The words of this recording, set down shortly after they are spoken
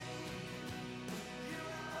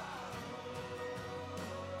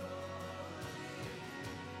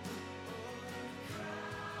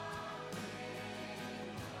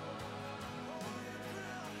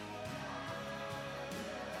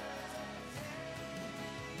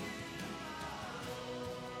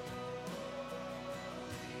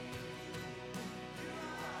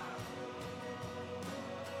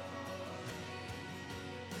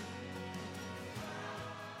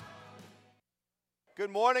Good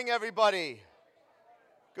morning, everybody.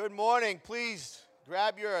 Good morning. Please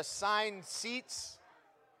grab your assigned seats.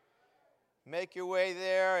 Make your way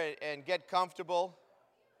there and get comfortable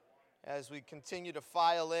as we continue to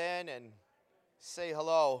file in and say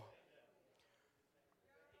hello.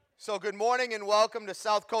 So good morning and welcome to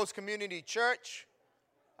South Coast Community Church.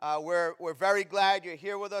 We're very glad you're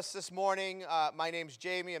here with us this morning. My name's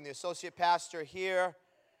Jamie. I'm the associate pastor here.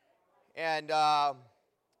 And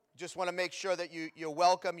just want to make sure that you're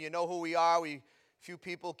welcome. You know who we are. Key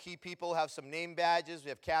people have some name badges. We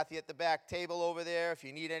have Kathy at the back table over there. If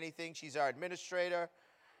you need anything, she's our administrator.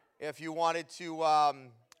 If you wanted to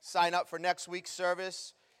sign up for next week's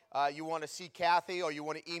service, you want to see Kathy, or you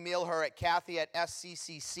want to email her at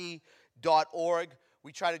kathy@sccc.org.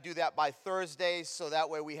 We try to do that by Thursdays, so that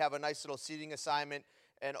way we have a nice little seating assignment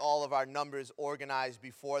and all of our numbers organized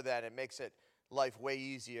before that. It makes life way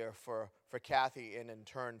easier for Kathy and in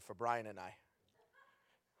turn for Brian and I.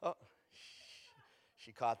 Oh,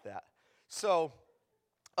 she caught that. So,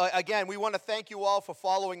 again, we want to thank you all for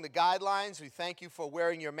following the guidelines. We thank you for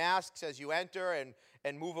wearing your masks as you enter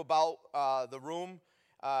and move about the room.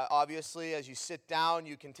 Obviously, as you sit down,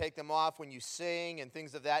 you can take them off when you sing and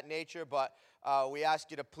things of that nature, but we ask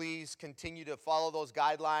you to please continue to follow those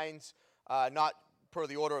guidelines, not per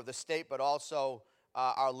the order of the state, but also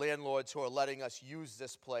our landlords who are letting us use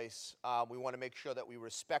this place. We want to make sure that we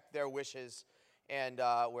respect their wishes, and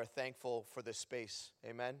we're thankful for this space.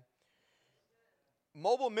 Amen.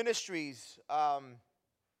 Mobile ministries.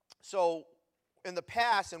 So in the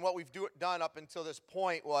past, and what we've done up until this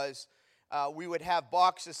point was we would have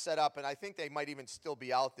boxes set up, and I think they might even still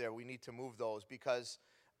be out there. We need to move those because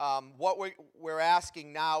what we're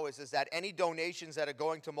asking now is that any donations that are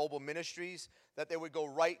going to mobile ministries, that they would go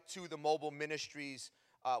right to the mobile ministries,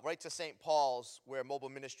 right to St. Paul's, where mobile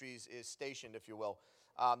ministries is stationed, if you will.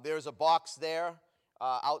 There's a box there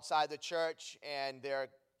outside the church, and they're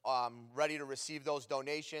ready to receive those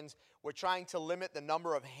donations. We're trying to limit the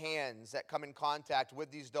number of hands that come in contact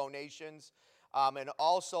with these donations, and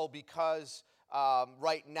also because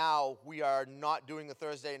right now we are not doing the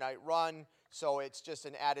Thursday night run, so it's just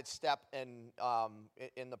an added step in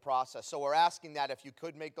the process. So we're asking that if you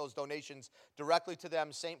could make those donations directly to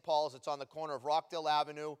them. St. Paul's, it's on the corner of Rockdale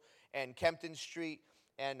Avenue and Kempton Street.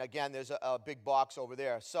 And again, there's a big box over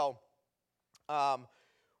there. So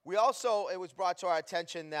we also, it was brought to our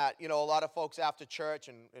attention that, a lot of folks after church,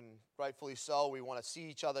 and rightfully so, we want to see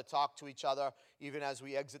each other, talk to each other, even as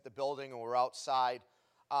we exit the building and we're outside.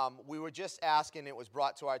 We were just asking, it was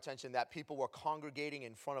brought to our attention that people were congregating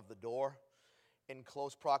in front of the door in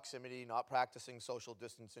close proximity, not practicing social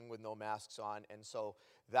distancing with no masks on. And so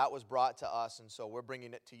that was brought to us, and so we're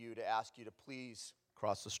bringing it to you to ask you to please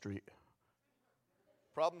cross the street.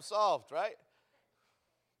 Problem solved, right?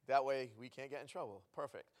 That way we can't get in trouble.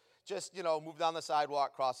 Perfect. Just, move down the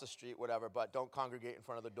sidewalk, cross the street, whatever, but don't congregate in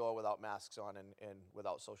front of the door without masks on and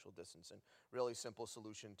without social distancing. Really simple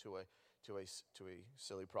solution to a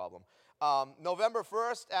silly problem. November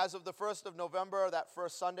 1st, as of the 1st of November, that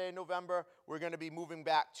first Sunday in November, we're going to be moving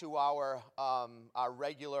back to our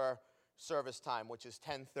regular service time, which is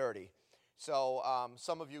 10:30. So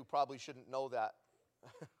some of you probably shouldn't know that.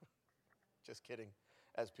 Just kidding,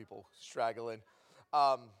 as people straggle in.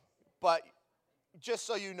 But just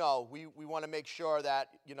so you know, we want to make sure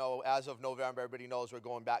that, as of November, everybody knows we're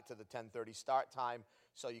going back to the 10:30 start time,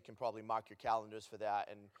 so you can probably mark your calendars for that.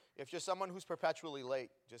 And if you're someone who's perpetually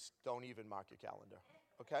late, just don't even mark your calendar,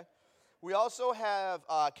 okay? We also have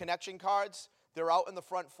connection cards. They're out in the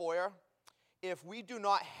front foyer. If we do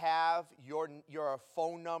not have your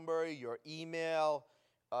phone number, your email,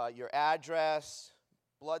 your address,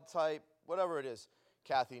 blood type, whatever it is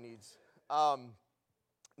Kathy needs,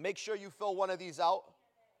 make sure you fill one of these out.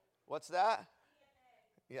 What's that?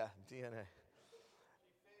 DNA. Yeah, DNA.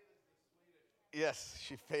 Yes,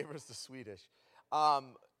 she favors the Swedish.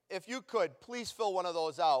 If you could, please fill one of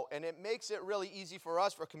those out. And it makes it really easy for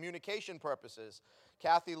us for communication purposes.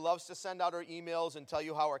 Kathy loves to send out her emails and tell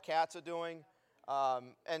you how her cats are doing.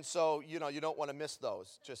 And so, you don't want to miss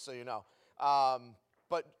those, just so you know.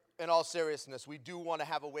 But in all seriousness, we do want to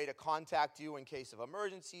have a way to contact you in case of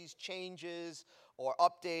emergencies, changes, or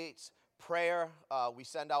updates, prayer. We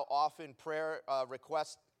send out often prayer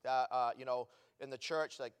requests, in the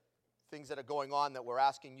church, like things that are going on that we're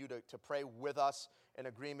asking you to pray with us in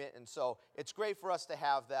agreement. And so it's great for us to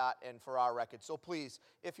have that and for our record. So please,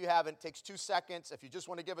 if you haven't, it takes 2 seconds. If you just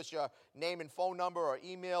want to give us your name and phone number or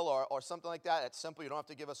email or something like that, it's simple. You don't have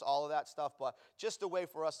to give us all of that stuff, but just a way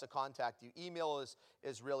for us to contact you. Email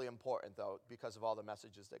is really important, though, because of all the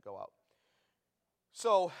messages that go out.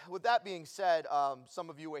 So, with that being said, some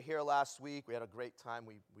of you were here last week. We had a great time.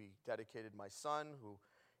 We dedicated my son, who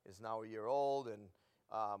is now a year old, and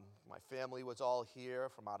my family was all here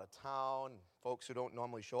from out of town, folks who don't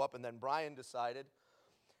normally show up. And then Brian decided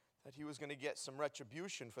that he was going to get some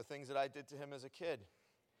retribution for things that I did to him as a kid.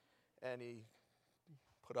 And he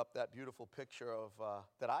put up that beautiful picture of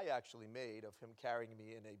that I actually made of him carrying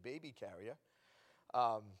me in a baby carrier.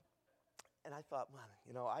 And I thought,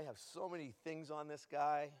 man, I have so many things on this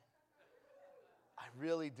guy. I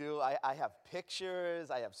really do. I have pictures.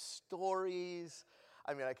 I have stories.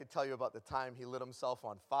 I mean, I could tell you about the time he lit himself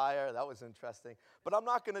on fire. That was interesting. But I'm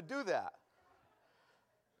not going to do that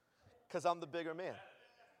because I'm the bigger man.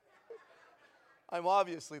 I'm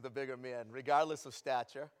obviously the bigger man, regardless of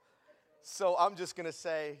stature. So I'm just going to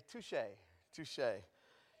say, touche, touche.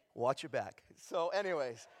 Watch your back. So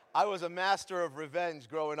anyways, I was a master of revenge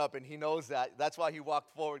growing up, and he knows that. That's why he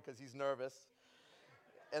walked forward, because he's nervous.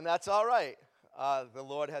 And that's all right. The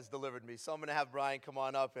Lord has delivered me. So I'm going to have Brian come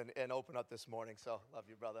on up and open up this morning. So love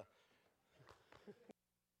you, brother.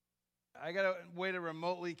 I got a way to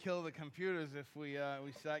remotely kill the computers if we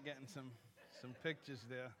start getting some pictures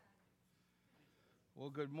there. Well,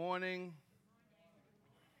 good morning.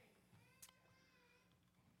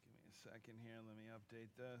 Give me a second here. Let me update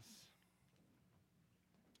this.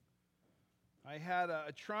 I had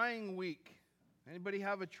a trying week. Anybody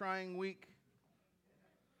have a trying week?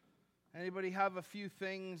 Anybody have a few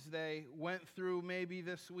things they went through maybe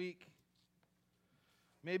this week?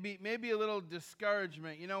 Maybe a little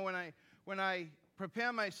discouragement. When I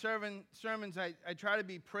prepare my sermons, I try to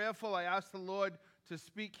be prayerful. I ask the Lord to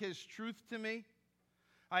speak His truth to me.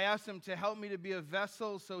 I ask Him to help me to be a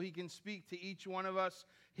vessel so He can speak to each one of us,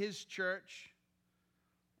 His church.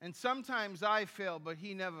 And sometimes I fail, but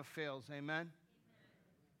He never fails. Amen?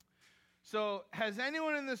 So, has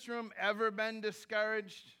anyone in this room ever been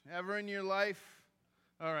discouraged? Ever in your life?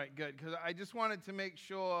 All right, good. Because I just wanted to make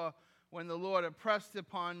sure when the Lord impressed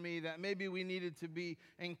upon me that maybe we needed to be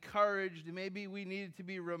encouraged, maybe we needed to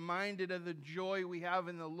be reminded of the joy we have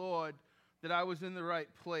in the Lord, that I was in the right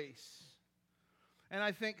place. And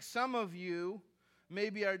I think some of you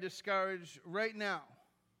maybe are discouraged right now.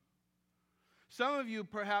 Some of you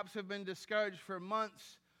perhaps have been discouraged for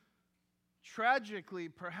months. Tragically,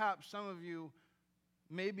 perhaps some of you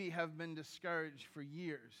maybe have been discouraged for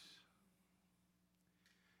years.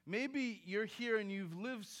 Maybe you're here and you've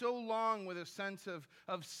lived so long with a sense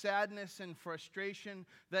of sadness and frustration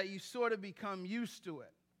that you sort of become used to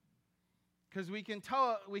it. Because we can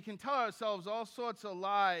tell ourselves all sorts of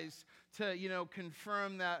lies to,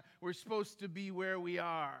 confirm that we're supposed to be where we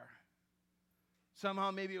are.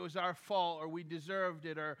 Somehow maybe it was our fault, or we deserved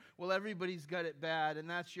it, or, well, everybody's got it bad, and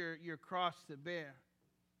that's your cross to bear.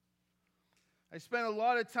 I spent a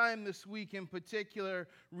lot of time this week in particular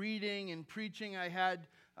reading and preaching. I had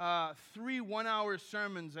 3 one-hour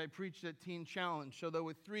sermons I preached at Teen Challenge. So there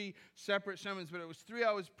were 3 separate sermons, but it was 3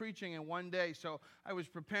 hours preaching in one day. So I was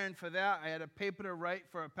preparing for that. I had a paper to write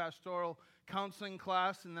for a pastoral counseling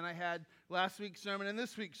class, and then I had last week's sermon and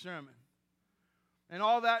this week's sermon. And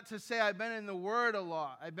all that to say, I've been in the Word a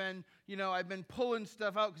lot. I've been pulling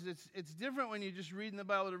stuff out, because it's different when you're just reading the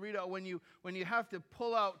Bible to read it, when you have to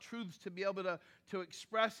pull out truths to be able to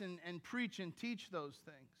express and preach and teach those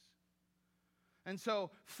things. And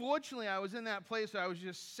so, fortunately, I was in that place where I was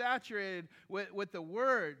just saturated with the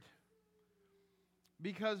Word,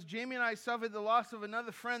 because Jamie and I suffered the loss of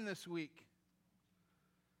another friend this week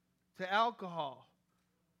to alcohol.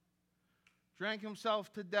 Drank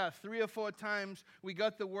himself to death. 3 or 4 times we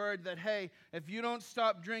got the word that, hey, if you don't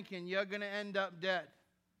stop drinking, you're going to end up dead.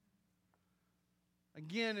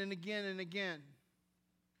 Again and again and again.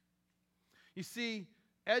 You see,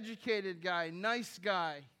 educated guy, nice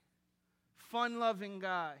guy, fun-loving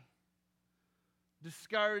guy,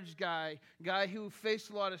 discouraged guy who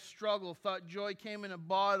faced a lot of struggle, thought joy came in a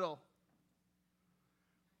bottle.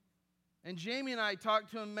 And Jamie and I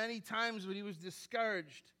talked to him many times when he was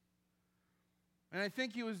discouraged. And I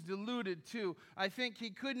think he was deluded too. I think he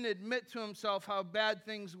couldn't admit to himself how bad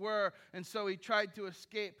things were, and so he tried to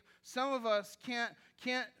escape. Some of us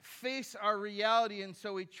can't face our reality, and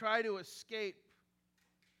so we try to escape.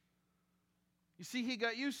 You see, he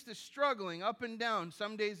got used to struggling up and down.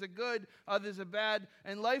 Some days are good, others are bad,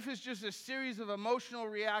 and life is just a series of emotional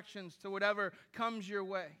reactions to whatever comes your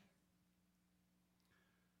way.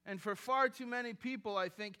 And for far too many people, I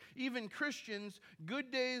think, even Christians,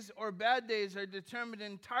 good days or bad days are determined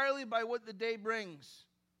entirely by what the day brings.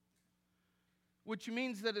 Which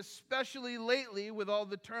means that especially lately, with all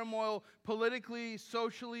the turmoil politically,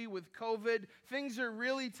 socially, with COVID, things are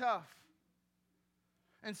really tough.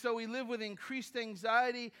 And so we live with increased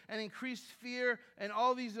anxiety and increased fear, and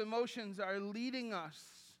all these emotions are leading us.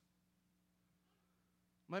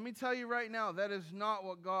 Let me tell you right now, that is not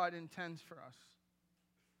what God intends for us.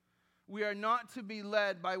 We are not to be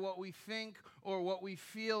led by what we think or what we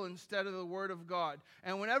feel instead of the Word of God.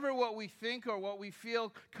 And whenever what we think or what we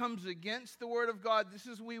feel comes against the Word of God, this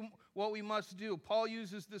is what we must do. Paul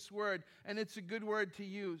uses this word, and it's a good word to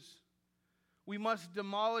use. We must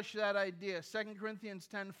demolish that idea. 2 Corinthians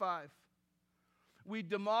 10:5. We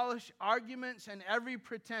demolish arguments and every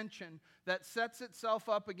pretension that sets itself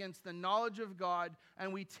up against the knowledge of God,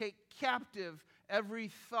 and we take captive every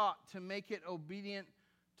thought to make it obedient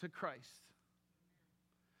to Christ.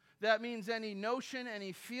 That means any notion,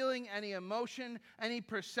 any feeling, any emotion, any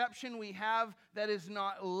perception we have that is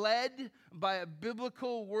not led by a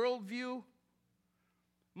biblical worldview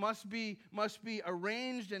must be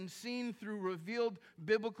arranged and seen through revealed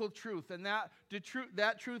biblical truth. And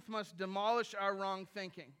that truth must demolish our wrong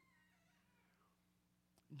thinking.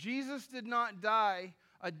 Jesus did not die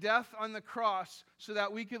a death on the cross so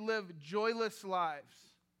that we could live joyless lives.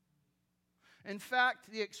 In fact,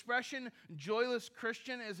 the expression joyless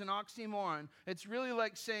Christian is an oxymoron. It's really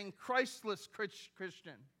like saying Christless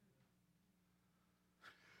Christian.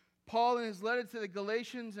 Paul, in his letter to the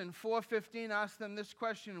Galatians in 4:15, asked them this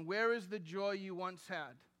question: where is the joy you once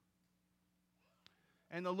had?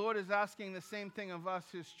 And the Lord is asking the same thing of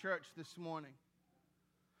us, His church, this morning.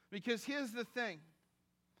 Because here's the thing.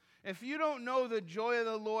 If you don't know the joy of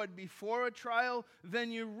the Lord before a trial,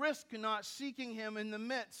 then you risk not seeking Him in the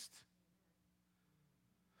midst.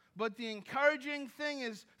 But the encouraging thing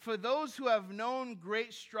is, for those who have known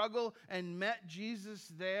great struggle and met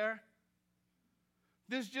Jesus there,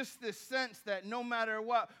 there's just this sense that no matter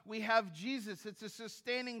what, we have Jesus. It's a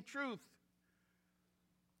sustaining truth.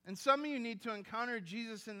 And some of you need to encounter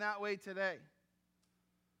Jesus in that way today.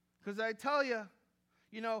 Because I tell you,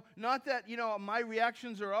 not that, my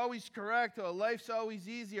reactions are always correct or life's always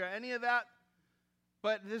easy or any of that,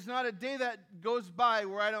 but there's not a day that goes by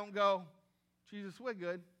where I don't go, Jesus, we're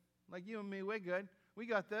good. Like you and me, we're good. We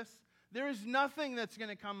got this. There is nothing that's going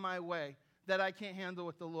to come my way that I can't handle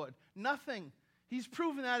with the Lord. Nothing. He's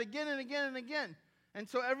proven that again and again and again. And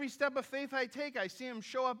so every step of faith I take, I see Him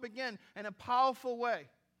show up again in a powerful way.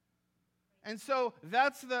 And so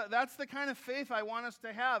that's the kind of faith I want us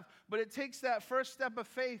to have. But it takes that first step of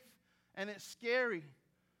faith, and it's scary.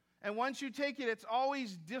 And once you take it, it's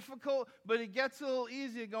always difficult, but it gets a little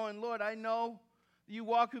easier going, Lord, I know You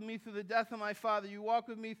walk with me through the death of my father. You walk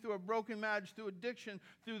with me through a broken marriage, through addiction,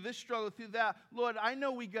 through this struggle, through that. Lord, I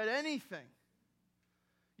know we got anything.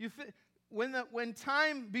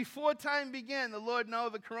 Before time began, the Lord knew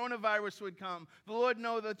the coronavirus would come. The Lord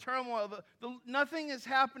knew the turmoil. Nothing is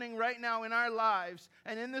happening right now in our lives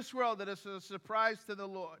and in this world that is a surprise to the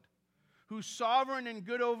Lord, who's sovereign and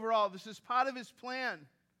good over all. This is part of His plan.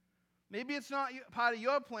 Maybe it's not part of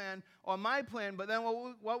your plan or my plan, but then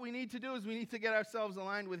what we need to do is we need to get ourselves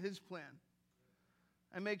aligned with His plan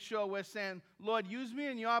and make sure we're saying, Lord, use me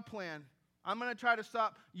in your plan. I'm going to try to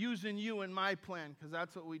stop using you in my plan, because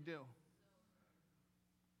that's what we do.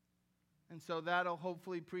 And so that'll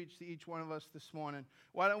hopefully preach to each one of us this morning.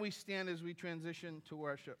 Why don't we stand as we transition to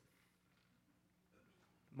worship?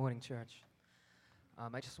 Morning, church.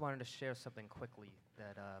 I just wanted to share something quickly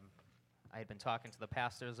that I had been talking to the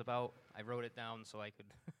pastors about. I wrote it down so I could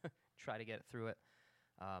try to get through it.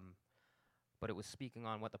 But it was speaking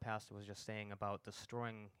on what the pastor was just saying about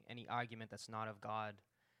destroying any argument that's not of God,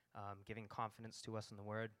 giving confidence to us in the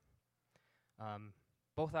Word.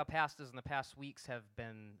 Both our pastors in the past weeks have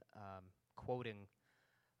been quoting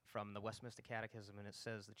from the Westminster Catechism, and it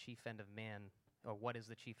says the chief end of man, or what is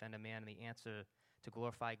the chief end of man? And the answer: to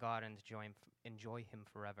glorify God and enjoy Him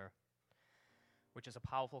forever, which is a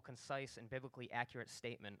powerful, concise, and biblically accurate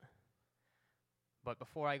statement. But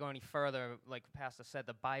before I go any further, like the pastor said,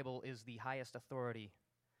 the Bible is the highest authority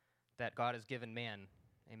that God has given man.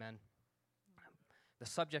 Amen. The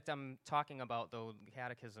subject I'm talking about, though, the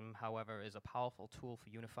Catechism, however, is a powerful tool for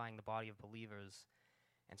unifying the body of believers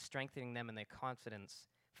and strengthening them in their confidence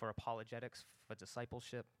for apologetics, for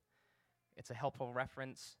discipleship. It's a helpful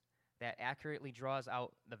reference that accurately draws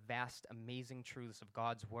out the vast, amazing truths of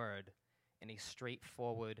God's Word in a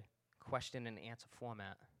straightforward question and answer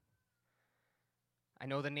format. I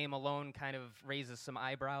know the name alone kind of raises some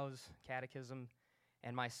eyebrows, Catechism,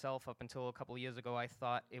 and myself, up until a couple years ago, I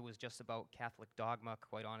thought it was just about Catholic dogma.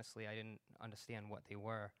 Quite honestly, I didn't understand what they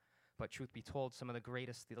were. But truth be told, some of the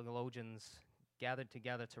greatest theologians gathered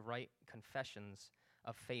together to write confessions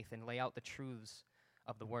of faith and lay out the truths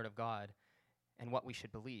of the Word of God and what we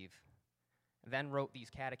should believe. then wrote these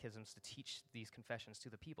catechisms to teach these confessions to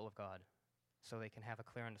the people of God so they can have a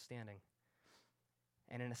clear understanding.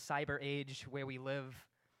 And in a cyber age where we live,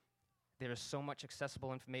 there is so much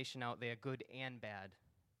accessible information out there, good and bad.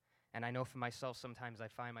 And I know for myself, sometimes I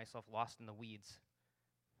find myself lost in the weeds.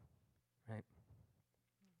 Right?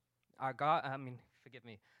 Our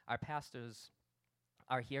pastors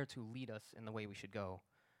are here to lead us in the way we should go.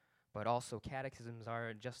 But also, catechisms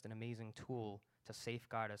are just an amazing tool to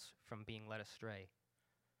safeguard us from being led astray.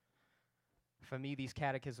 For me, these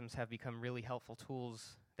catechisms have become really helpful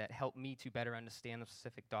tools that help me to better understand the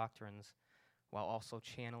specific doctrines while also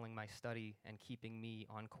channeling my study and keeping me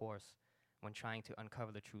on course when trying to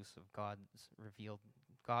uncover the truths of God revealed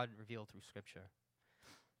through Scripture.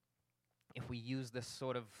 If we use this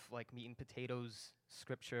sort of like meat and potatoes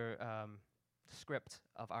Scripture script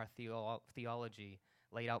of our theology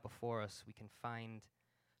laid out before us, we can find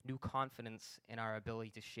new confidence in our ability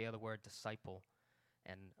to share the word disciple,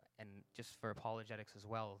 and just for apologetics as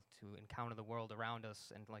well, to encounter the world around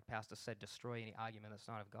us and, like Pastor said, destroy any argument that's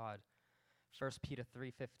not of God. 1 Peter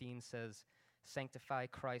 3:15 says, "Sanctify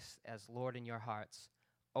Christ as Lord in your hearts,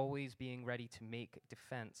 always being ready to make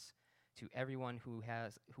defense to everyone who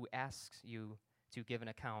asks you to give an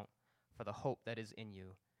account for the hope that is in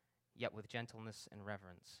you, yet with gentleness and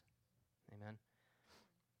reverence." Amen.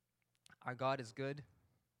 Our God is good.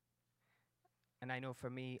 And I know for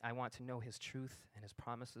me, I want to know his truth and his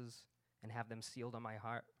promises and have them sealed on my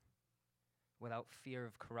heart without fear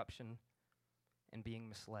of corruption and being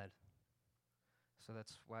misled. So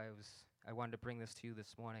that's why I wanted to bring this to you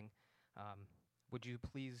this morning. Would you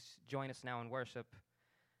please join us now in worship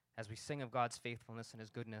as we sing of God's faithfulness and his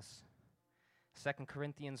goodness? 2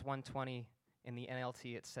 Corinthians 1:20 in the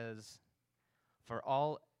NLT, it says, "For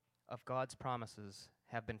all of God's promises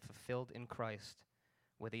have been fulfilled in Christ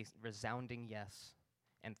with a resounding yes,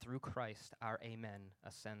 and through Christ our amen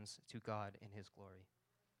ascends to God in his glory."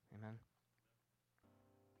 Amen.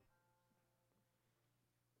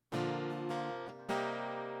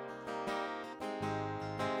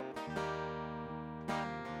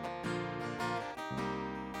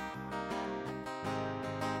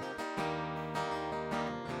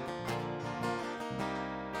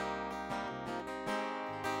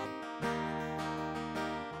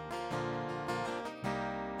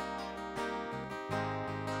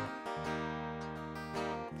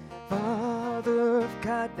 Father of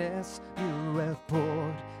kindness, you have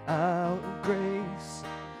poured out grace.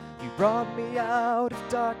 You brought me out of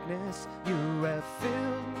darkness, you have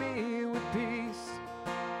filled me with peace.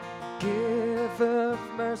 Giver of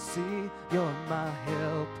mercy, you're my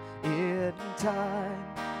help in time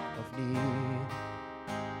of need.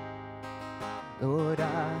 Lord,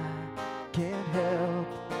 I can't help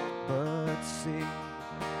but sing.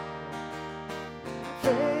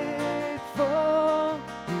 Faithful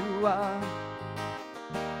you are,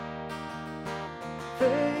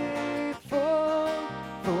 faithful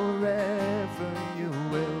forever you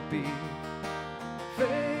will be.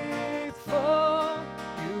 Faithful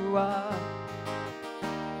you are,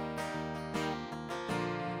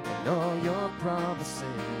 and all your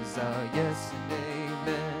promises are yes and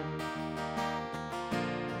amen.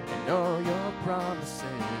 And all your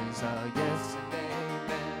promises are yes and amen.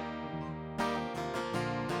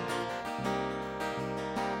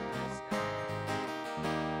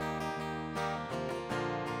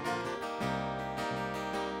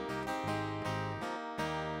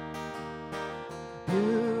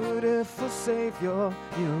 Beautiful Savior,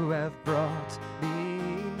 you have brought me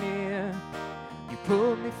near. You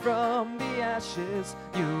pulled me from the ashes,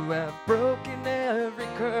 you have broken every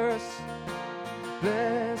curse.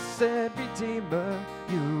 Blessed Redeemer,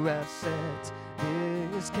 you have set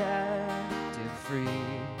his captive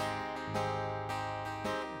free.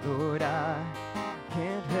 Lord, I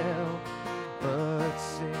can't help but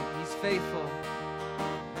sing. He's faithful.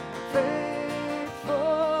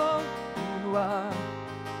 Faithful you are.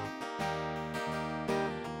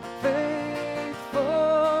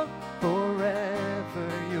 Faithful forever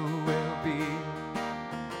you will be.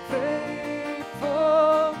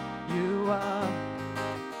 Faithful you are.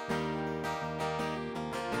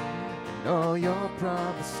 And all your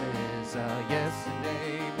promises are yes and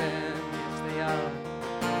amen. Yes, they are.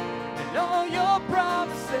 And all your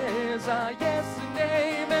promises are yes and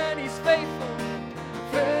amen. He's faithful.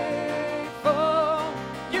 Faithful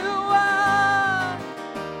you are.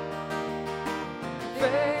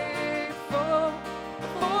 Faithful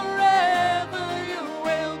forever you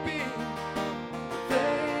will be.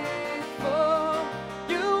 Faithful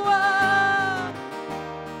you are.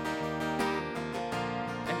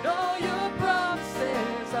 And all your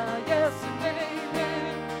promises are yes and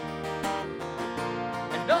amen.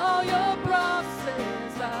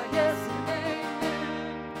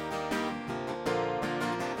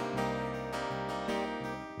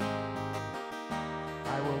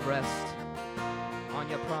 rest on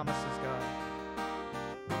your promises, God.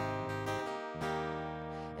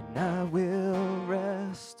 And I will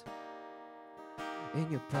rest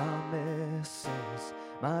in your promises.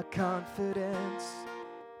 My confidence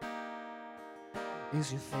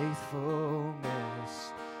is your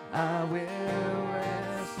faithfulness. I will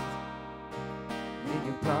rest in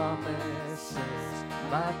your promises.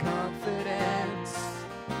 My confidence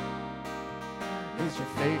is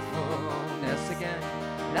your faithfulness again.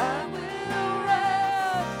 And I will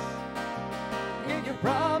rest in your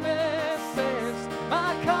promises.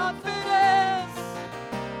 My confidence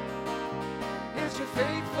is your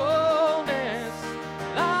faithfulness.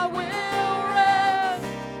 I will rest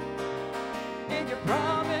in your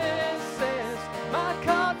promises. My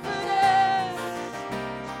confidence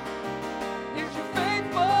is your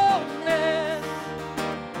faithfulness.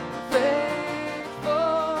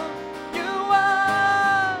 Faithful you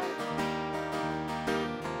are.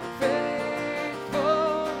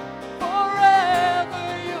 Faithful forever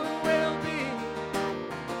you will be.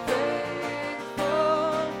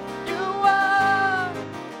 Faithful you are.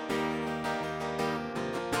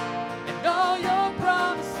 And all your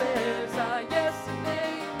promises are yes and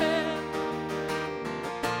amen.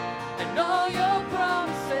 And all your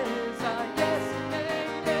promises are yes and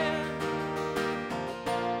amen.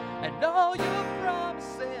 And all your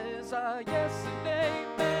promises are yes and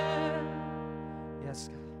amen. Yes,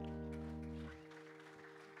 God.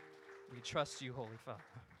 We trust you, Holy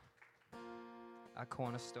Father. Our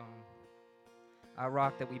cornerstone, our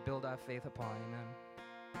rock that we build our faith upon. Amen.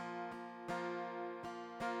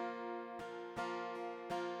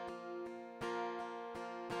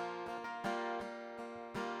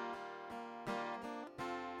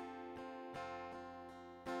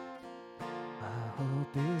 Our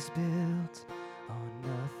hope is built on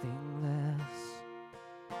nothing less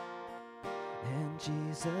than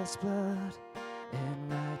Jesus' blood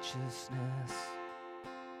and righteousness.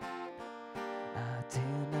 I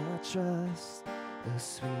dare not trust the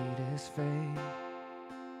sweetest frame,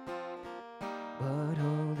 but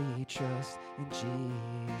wholly trust in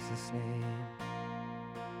Jesus' name.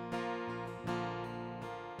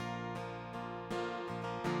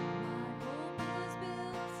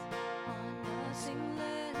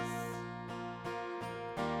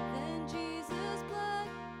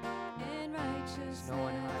 There's no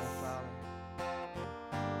one higher, Father.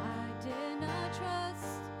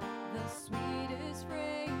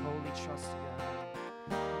 Wholly trust you, God.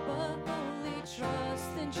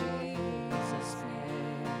 Jesus'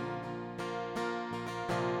 name.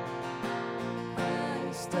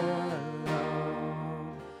 Christ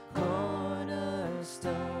alone,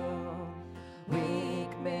 cornerstone,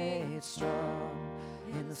 weak made strong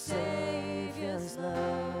in the Savior's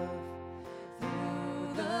love.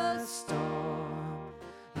 Through the storm,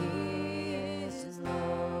 He is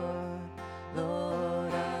Lord,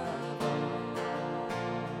 Lord of all.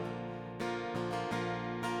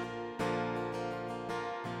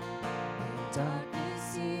 When darkness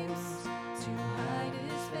seems to hide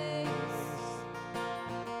His face,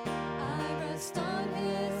 I rest on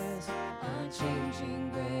His unchanging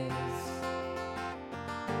grace.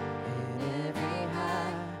 In every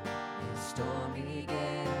high and stormy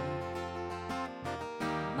gale,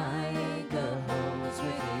 my anchor holds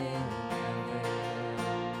within the veil.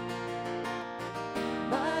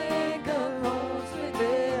 My anchor holds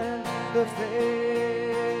within the veil.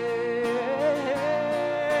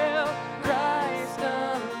 Christ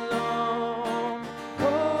alone,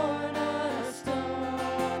 cornerstone,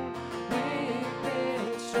 weak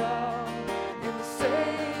made strong in the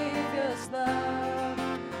Savior's love.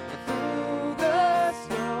 And through the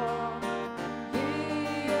storm, He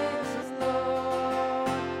is Lord,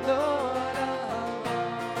 Lord of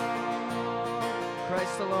all.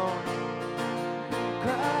 Christ alone.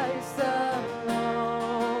 Christ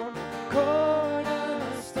alone,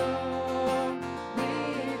 cornerstone,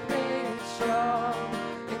 weak made strong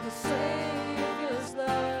in the Savior's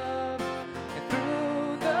love. And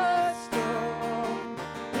through the storm,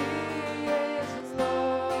 He is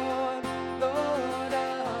Lord, Lord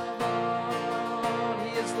of all. He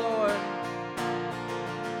is Lord.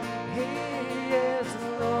 He is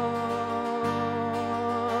Lord,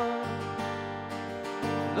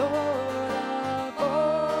 Lord.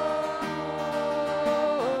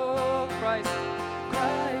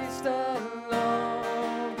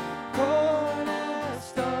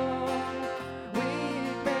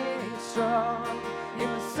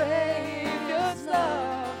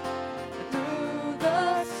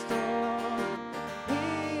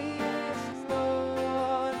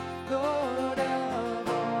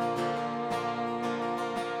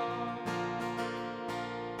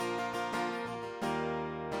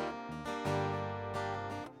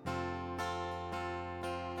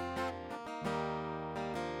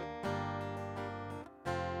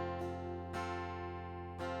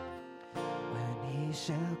 He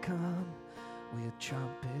shall come with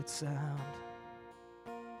trumpet sound.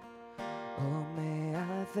 Oh, may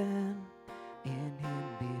I then in him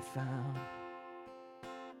be found,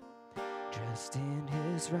 dressed in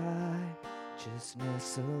his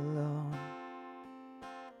righteousness alone,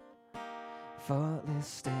 faultless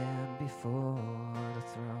stand before the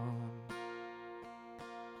throne.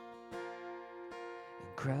 In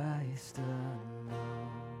Christ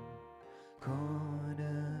alone,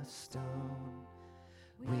 cornerstone,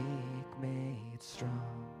 weak made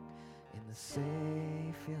strong, in the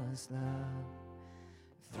Savior's love,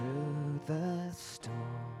 through the storm,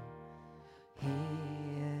 he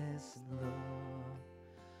is Lord,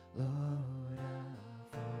 Lord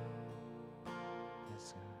of all.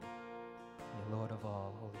 Yes, God. You're Lord of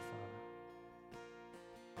all, Holy Father.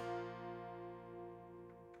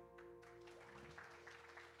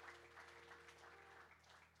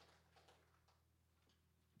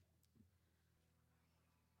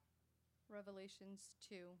 Revelations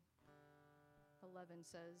 2:11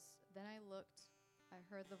 says, Then I looked, I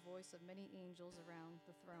heard the voice of many angels around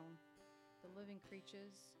the throne, the living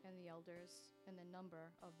creatures and the elders, and the number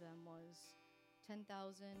of them was 10,000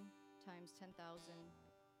 times 10,000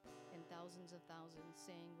 and thousands of thousands,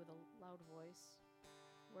 saying with a loud voice,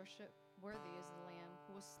 Worship, worthy is the Lamb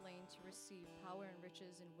who was slain to receive power and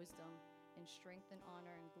riches and wisdom and strength and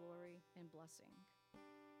honor and glory and blessing.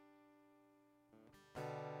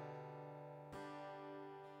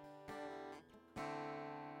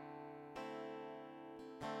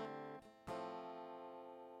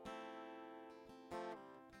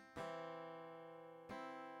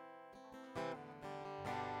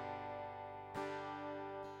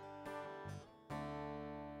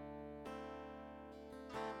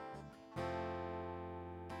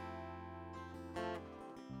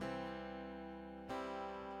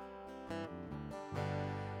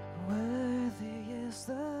 Worthy is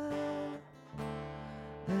the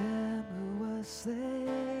Lamb who was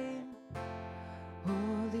slain,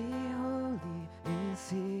 holy, holy is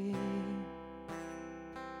he.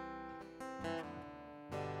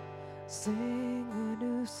 Sing a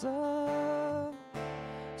new song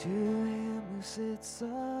to him who sits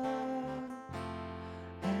on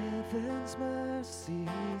heaven's mercy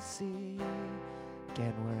seat.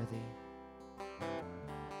 Again, worthy.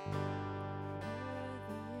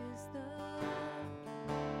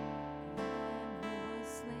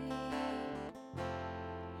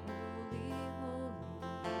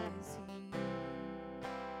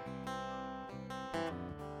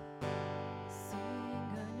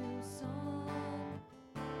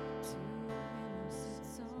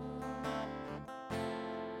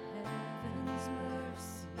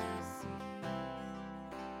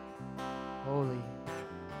 Holy.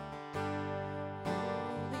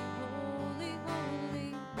 Holy,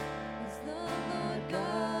 holy is the Lord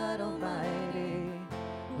God Almighty,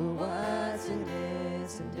 Who was and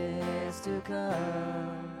is to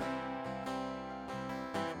come.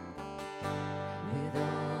 With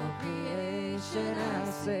all creation I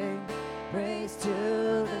sing praise to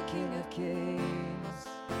the King of Kings.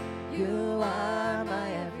 You are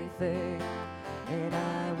my everything, and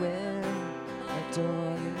I will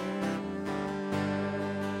adore you.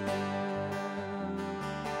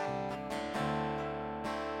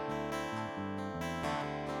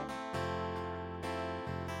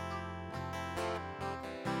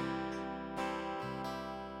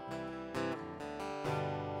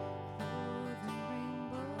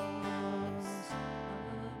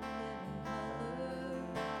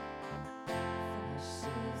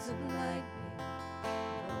 Of lightning,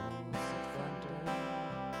 rolls of thunder,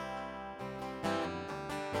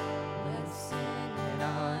 blessing and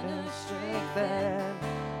honor, strength and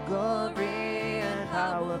glory and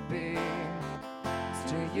power be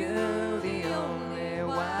to you, the only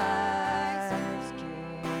wise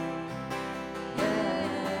King.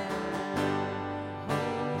 Yeah.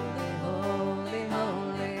 Holy, holy,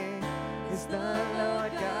 holy is the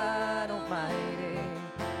Lord God Almighty,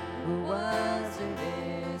 who was and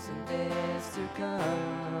is to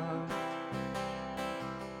come.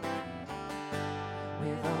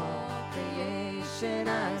 With all creation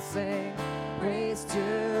I sing praise to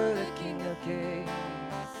the King of Kings.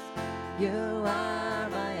 You are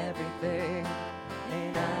my everything,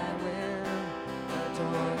 and I will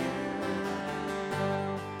adore you.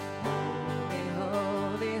 Holy,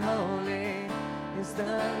 holy, holy is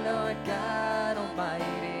the Lord God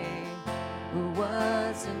Almighty, who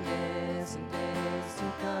was and is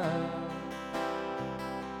to come.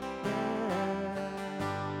 With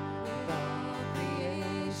all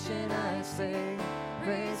creation I sing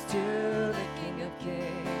praise to the King of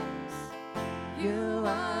Kings. You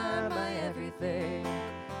are my everything,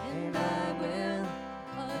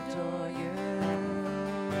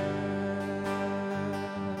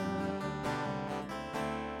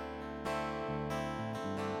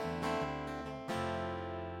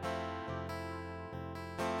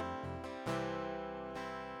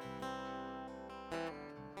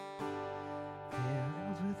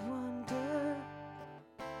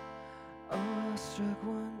 struck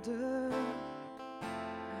wonder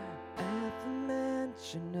at the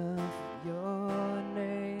mention of your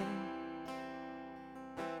name.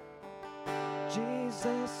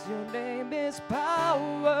 Jesus, your name is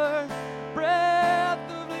power,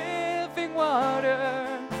 breath of living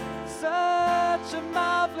water, such a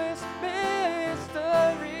marvelous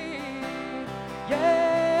mystery.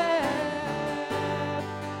 Yeah,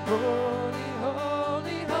 holy,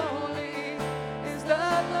 holy, holy is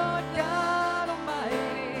the Lord God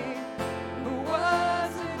Almighty, who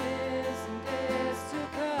was and is to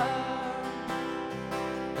come.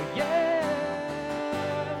 Yeah,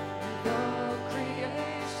 with all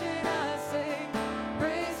creation I sing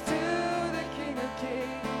praise to the King of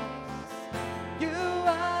Kings. You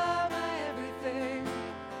are my everything,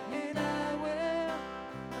 and I will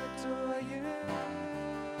adore you.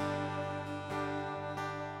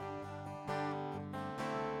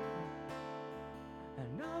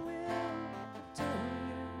 And I will adore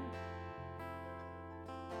you.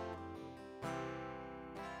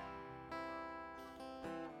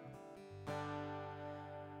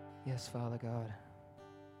 Yes, Father God,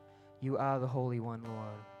 you are the Holy One,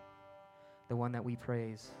 Lord, the one that we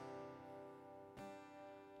praise,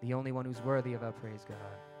 the only one who's worthy of our praise, God,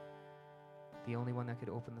 the only one that could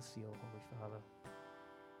open the seal, Holy Father,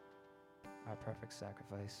 our perfect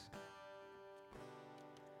sacrifice.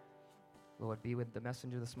 Lord, be with the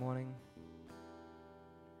messenger this morning.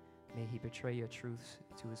 May he betray your truths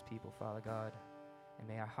to his people, Father God, and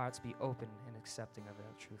may our hearts be open and accepting of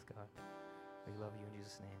that truth, God. We love you in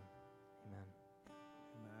Jesus' name. Amen.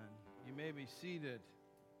 Amen. You may be seated.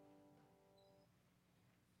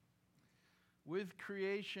 With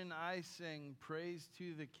creation I sing praise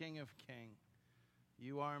to the King of Kings.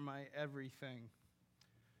 You are my everything,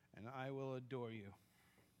 and I will adore you.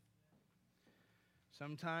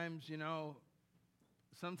 Sometimes,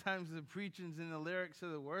 sometimes the preaching's in the lyrics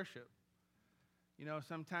of the worship.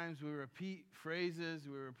 Sometimes we repeat phrases,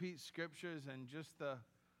 we repeat scriptures, and just the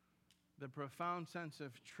profound sense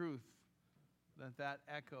of truth that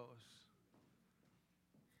echoes.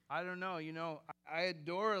 I don't know, I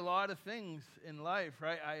adore a lot of things in life,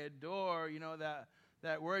 right? I adore,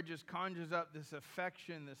 that word just conjures up this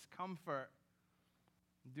affection, this comfort.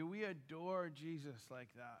 Do we adore Jesus like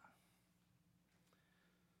that?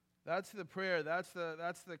 That's the prayer. That's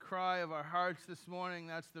the cry of our hearts this morning.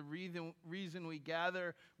 That's the reason we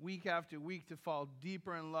gather week after week to fall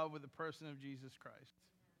deeper in love with the person of Jesus Christ.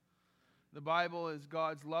 The Bible is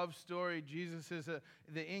God's love story. Jesus is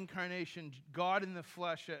the incarnation, God in the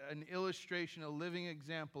flesh, an illustration, a living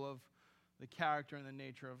example of the character and the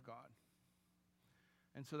nature of God.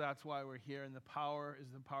 And so that's why we're here. And the power is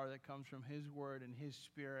the power that comes from His Word and His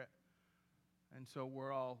Spirit. And so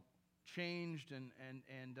we're all changed and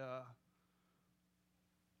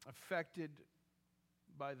affected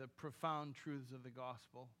by the profound truths of the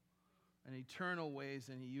gospel and eternal ways,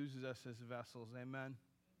 and He uses us as vessels. Amen.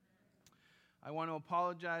 I want to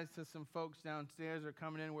apologize to some folks downstairs who are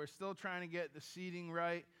coming in. We're still trying to get the seating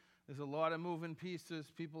right. There's a lot of moving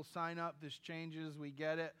pieces. People sign up. This changes. We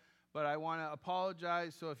get it. But I want to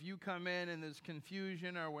apologize. So if you come in and there's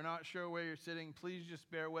confusion or we're not sure where you're sitting, please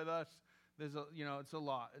just bear with us. There's it's a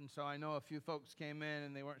lot. And so I know a few folks came in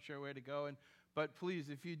and they weren't sure where to go. But please,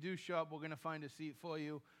 if you do show up, we're going to find a seat for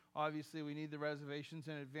you. Obviously, we need the reservations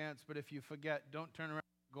in advance. But if you forget, don't turn around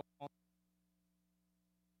and go home.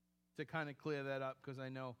 To kind of clear that up, because I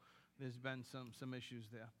know there's been some issues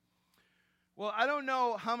there. Well, I don't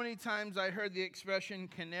know how many times I heard the expression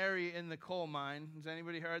canary in the coal mine. Has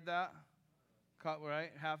anybody heard that? Right?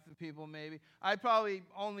 Half the people maybe. I probably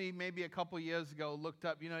only maybe a couple years ago looked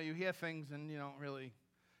up, you hear things and you don't really,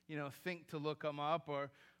 think to look them up, or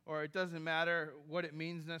it doesn't matter what it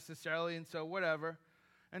means necessarily, and so whatever.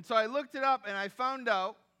 And so I looked it up and I found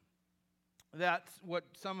out, that's what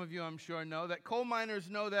some of you, I'm sure, know, that coal miners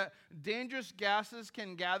know that dangerous gases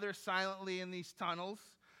can gather silently in these tunnels,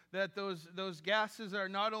 that those gases are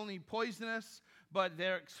not only poisonous, but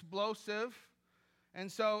they're explosive.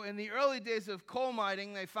 And so in the early days of coal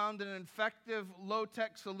mining, they found an effective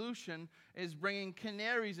low-tech solution is bringing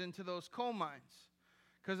canaries into those coal mines,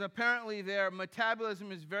 because apparently their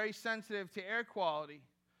metabolism is very sensitive to air quality.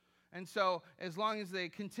 And so as long as they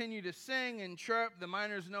continue to sing and chirp, the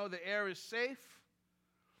miners know the air is safe.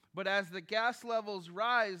 But as the gas levels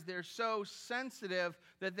rise, they're so sensitive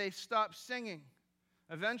that they stop singing.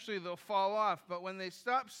 Eventually they'll fall off. But when they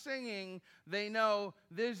stop singing, they know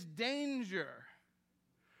there's danger.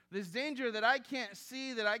 There's danger that I can't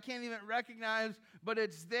see, that I can't even recognize, but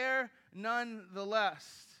it's there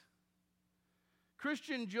nonetheless.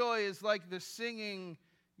 Christian joy is like the singing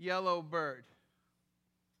yellow bird.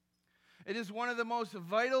 It is one of the most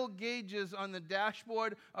vital gauges on the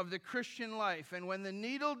dashboard of the Christian life. And when the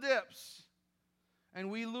needle dips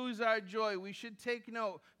and we lose our joy, we should take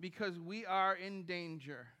note because we are in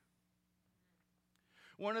danger.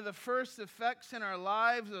 One of the first effects in our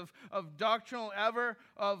lives of doctrinal error,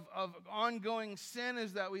 of ongoing sin,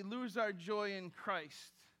 is that we lose our joy in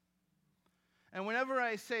Christ. And whenever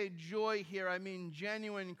I say joy here, I mean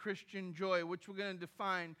genuine Christian joy, which we're going to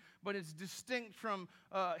define, but it's distinct from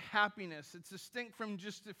happiness. It's distinct from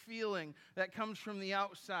just a feeling that comes from the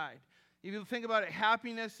outside. If you think about it,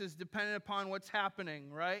 happiness is dependent upon what's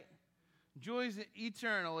happening, right? Joy is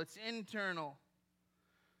eternal. It's internal.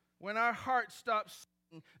 When our heart stops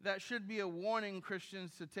sinning, that should be a warning,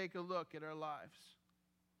 Christians, to take a look at our lives.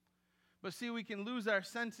 But see, we can lose our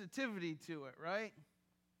sensitivity to it, right?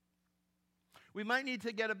 We might need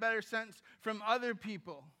to get a better sense from other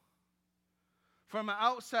people, from an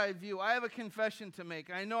outside view. I have a confession to make.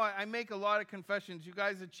 I know I make a lot of confessions. You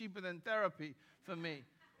guys are cheaper than therapy for me.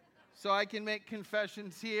 So I can make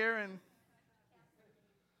confessions here, and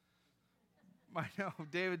I know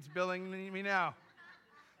David's billing me now.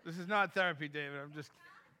 This is not therapy, David. I'm just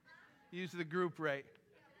use the group rate.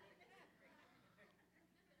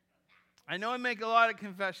 I know I make a lot of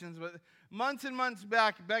confessions, but months and months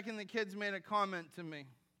back, Beck and the kids made a comment to me.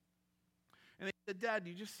 And they said, Dad,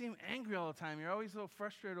 you just seem angry all the time. You're always so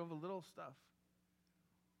frustrated over little stuff.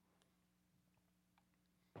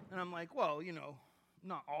 And I'm like, well, you know,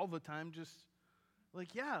 not all the time, just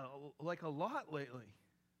like, yeah, like a lot lately.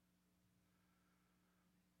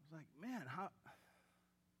 I was like, man, how?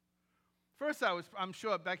 First I'm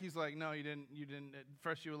sure Becky's like, no, you didn't. At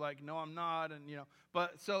first you were like, no, I'm not, and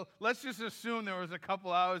But so let's just assume there was a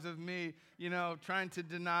couple hours of me, trying to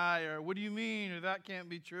deny, or what do you mean, or that can't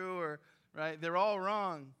be true, or right? They're all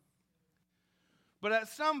wrong. But at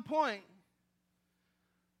some point,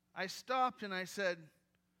 I stopped and I said,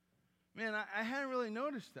 man, I hadn't really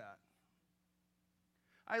noticed that.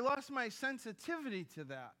 I lost my sensitivity to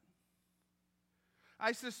that.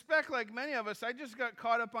 I suspect, like many of us, I just got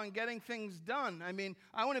caught up on getting things done. I mean,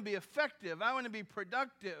 I want to be effective. I want to be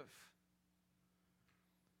productive.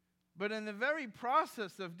 But in the very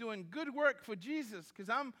process of doing good work for Jesus, because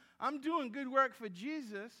I'm doing good work for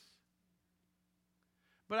Jesus,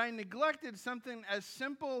 but I neglected something as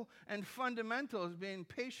simple and fundamental as being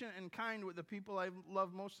patient and kind with the people I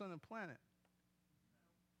love most on the planet.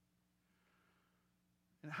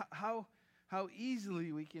 And how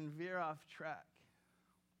easily we can veer off track.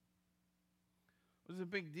 It was a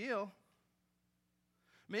big deal.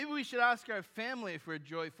 Maybe we should ask our family if we're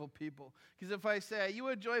joyful people. Because if I say, are you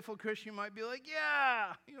a joyful Christian? You might be like,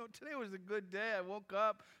 yeah, today was a good day. I woke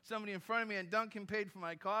up, somebody in front of me, and Duncan paid for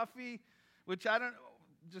my coffee, which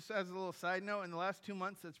just as a little side note, in the last 2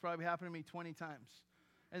 months, that's probably happened to me 20 times.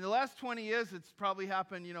 In the last 20 years, it's probably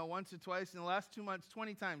happened, once or twice. In the last 2 months,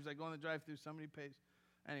 20 times I go in the drive-thru, somebody pays.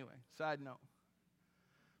 Anyway, side note.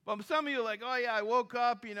 But some of you are like, oh yeah, I woke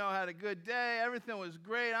up, had a good day, everything was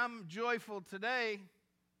great, I'm joyful today.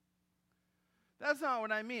 That's not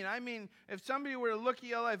what I mean. I mean, if somebody were to look at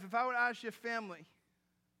your life, if I would ask your family,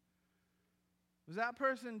 was that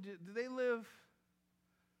person, do they live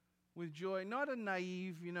with joy? Not a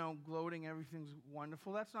naive, gloating, everything's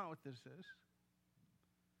wonderful. That's not what this is.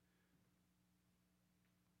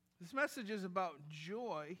 This message is about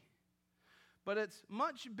joy, but it's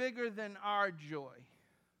much bigger than our joy.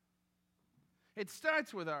 It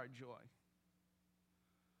starts with our joy.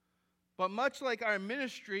 But much like our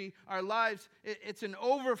ministry, our lives, it's an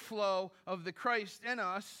overflow of the Christ in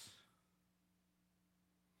us.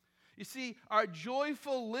 You see, our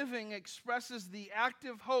joyful living expresses the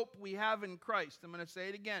active hope we have in Christ. I'm going to say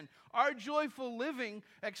it again. Our joyful living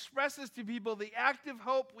expresses to people the active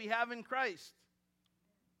hope we have in Christ.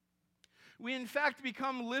 We, in fact,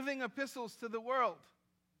 become living epistles to the world.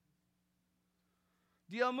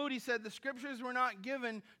 D.L. Moody said, the scriptures were not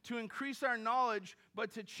given to increase our knowledge,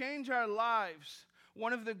 but to change our lives.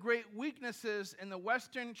 One of the great weaknesses in the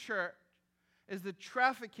Western church is the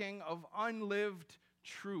trafficking of unlived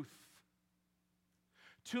truth.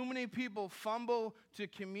 Too many people fumble to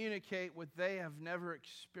communicate what they have never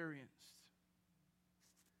experienced.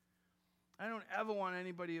 I don't ever want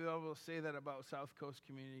anybody to be able to say that about South Coast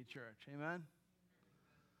Community Church. Amen?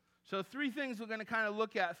 So 3 things we're going to kind of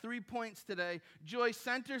look at, 3 points today. Joy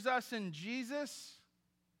centers us in Jesus.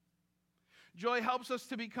 Joy helps us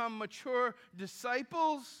to become mature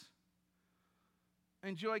disciples.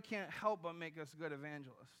 And joy can't help but make us good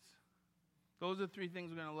evangelists. Those are 3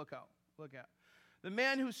 things we're going to look at. The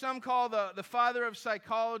man who some call the father of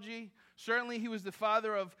psychology, certainly he was the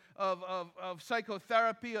father of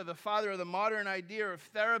psychotherapy, or the father of the modern idea of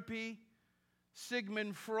therapy.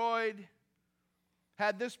 Sigmund Freud,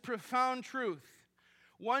 had this profound truth.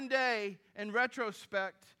 One day, in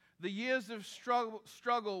retrospect, the years of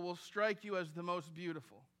struggle will strike you as the most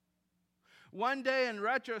beautiful. One day, in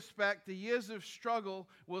retrospect, the years of struggle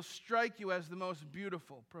will strike you as the most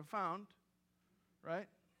beautiful. Profound, right?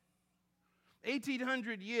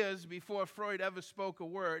 1,800 years before Freud ever spoke a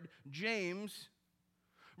word, James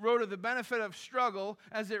wrote of the benefit of struggle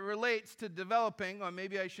as it relates to developing, or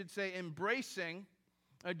maybe I should say embracing,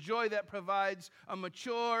 a joy that provides a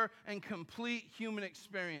mature and complete human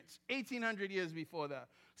experience. 1,800 years before that.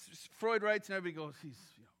 Freud writes and everybody goes, he's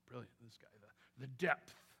brilliant, this guy. The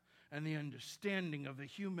depth and the understanding of the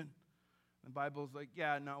human. The Bible's like,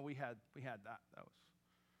 yeah, no, we had that.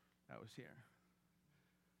 That was here.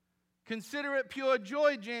 Consider it pure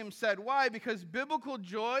joy, James said. Why? Because biblical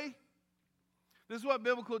joy, this is what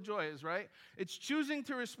biblical joy is, right? It's choosing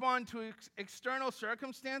to respond to external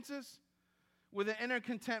circumstances with an inner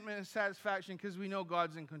contentment and satisfaction because we know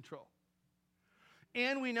God's in control.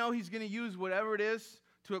 And we know He's going to use whatever it is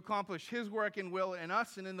to accomplish His work and will in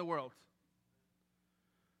us and in the world.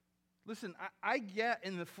 Listen, I get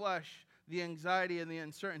in the flesh the anxiety and the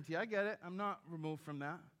uncertainty. I get it. I'm not removed from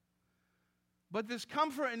that. But there's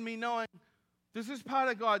comfort in me knowing this is part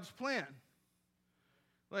of God's plan.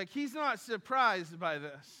 Like, He's not surprised by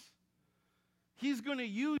this. He's going to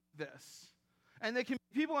use this. And there can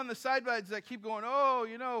be people on the sidelines that keep going,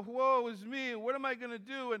 oh, woe is me, what am I going to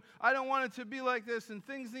do? And I don't want it to be like this, and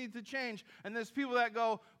things need to change. And there's people that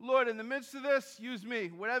go, Lord, in the midst of this, use me.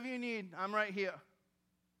 Whatever you need, I'm right here.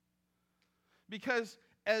 Because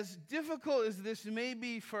as difficult as this may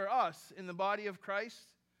be for us in the body of Christ,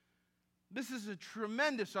 this is a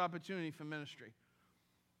tremendous opportunity for ministry.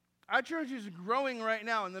 Our church is growing right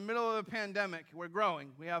now in the middle of the pandemic. We're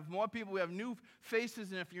growing. We have more people. We have new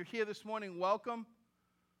faces. And if you're here this morning, welcome.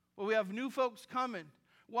 But we have new folks coming.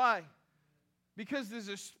 Why? Because there's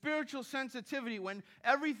a spiritual sensitivity when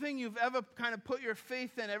everything you've ever kind of put your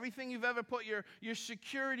faith in, everything you've ever put your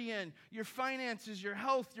security in, your finances, your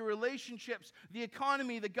health, your relationships, the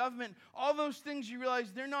economy, the government, all those things you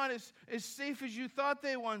realize they're not as safe as you thought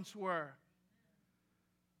they once were.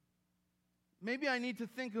 Maybe I need to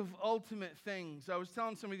think of ultimate things. I was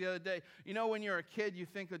telling somebody the other day, when you're a kid, you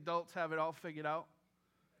think adults have it all figured out.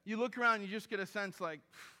 You look around, you just get a sense like,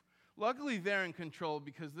 luckily they're in control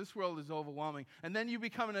because this world is overwhelming. And then you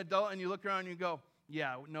become an adult and you look around and you go,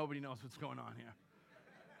 yeah, nobody knows what's going on here.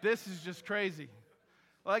 This is just crazy.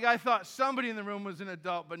 Like I thought somebody in the room was an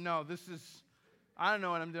adult, but no, I don't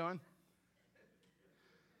know what I'm doing.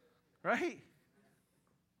 Right?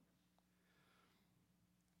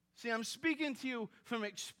 See, I'm speaking to you from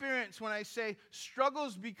experience when I say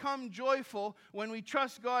struggles become joyful when we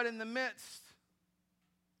trust God in the midst.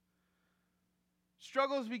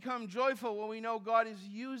 Struggles become joyful when we know God is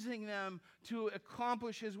using them to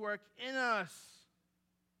accomplish His work in us.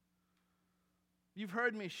 You've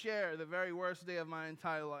heard me share the very worst day of my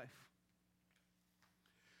entire life.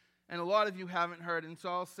 And a lot of you haven't heard, and so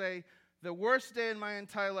I'll say the worst day in my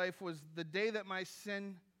entire life was the day that my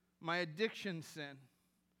sin, my addiction sin,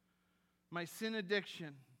 my sin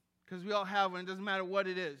addiction, because we all have one, it doesn't matter what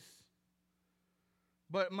it is.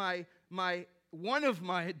 But one of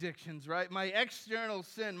my addictions, right? My external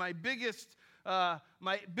sin, my biggest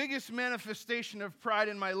manifestation of pride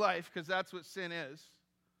in my life, because that's what sin is.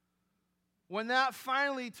 When that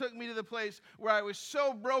finally took me to the place where I was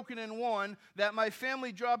so broken and worn that my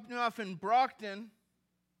family dropped me off in Brockton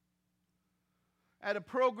at a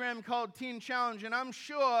program called Teen Challenge, and I'm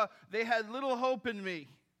sure they had little hope in me.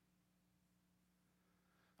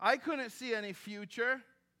 I couldn't see any future.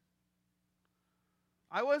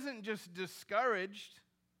 I wasn't just discouraged.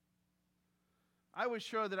 I was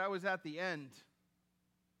sure that I was at the end.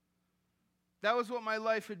 That was what my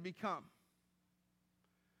life had become.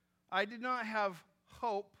 I did not have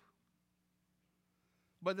hope,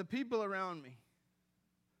 but the people around me,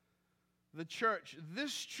 the church,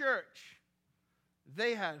 this church,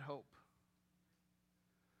 they had hope.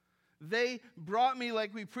 They brought me,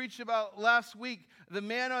 like we preached about last week, the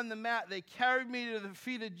man on the mat. They carried me to the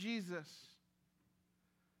feet of Jesus.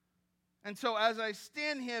 And so as I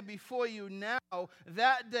stand here before you now,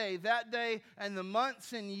 that day, and the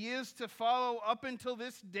months and years to follow up until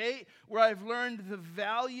this date where I've learned the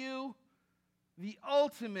value, the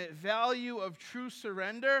ultimate value of true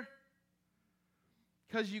surrender,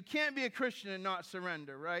 because you can't be a Christian and not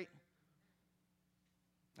surrender, right?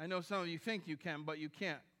 I know some of you think you can, but you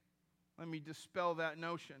can't. Let me dispel that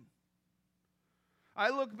notion. I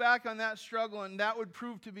look back on that struggle, and that would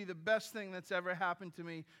prove to be the best thing that's ever happened to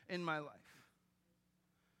me in my life.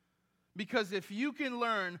 Because if you can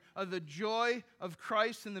learn of the joy of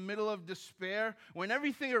Christ in the middle of despair, when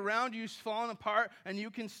everything around you is falling apart and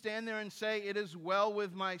you can stand there and say, "It is well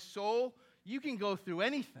with my soul," you can go through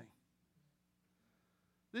anything.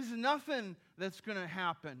 There's nothing that's going to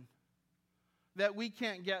happen that we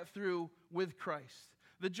can't get through with Christ.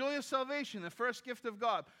 The joy of salvation, the first gift of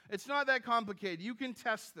God, it's not that complicated. You can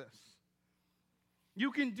test this.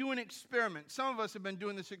 You can do an experiment. Some of us have been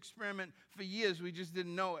doing this experiment for years. We just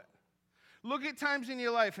didn't know it. Look at times in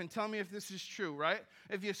your life and tell me if this is true, right?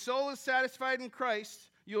 If your soul is satisfied in Christ,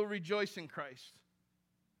 you'll rejoice in Christ.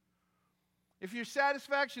 If your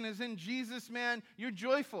satisfaction is in Jesus, man, you're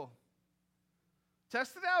joyful.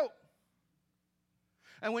 Test it out.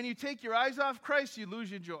 And when you take your eyes off Christ, you lose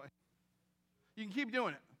your joy. You can keep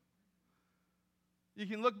doing it. You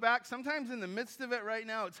can look back. Sometimes in the midst of it right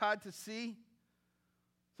now, it's hard to see.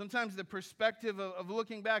 Sometimes the perspective of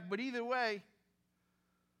looking back. But either way,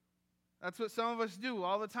 that's what some of us do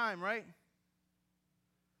all the time, right?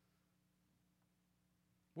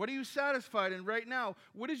 What are you satisfied in right now?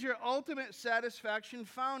 What is your ultimate satisfaction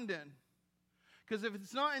found in? Because if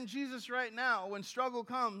it's not in Jesus right now, when struggle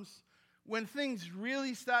comes, when things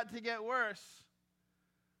really start to get worse,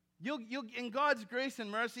 you'll in God's grace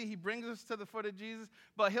and mercy, He brings us to the foot of Jesus,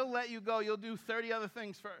 but He'll let you go. You'll do 30 other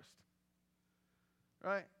things first.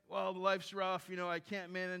 Right? Well, life's rough. I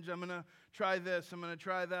can't manage. I'm going to try this. I'm going to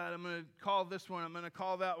try that. I'm going to call this one. I'm going to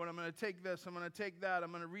call that one. I'm going to take this. I'm going to take that. I'm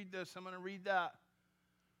going to read this. I'm going to read that.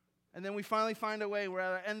 And then we finally find a way. We're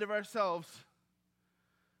at the end of ourselves.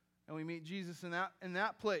 And we meet Jesus in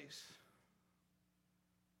that place.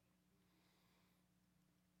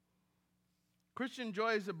 Christian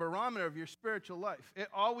joy is a barometer of your spiritual life. It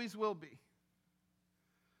always will be.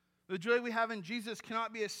 The joy we have in Jesus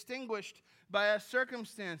cannot be extinguished by our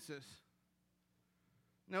circumstances.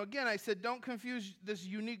 Now again, I said don't confuse this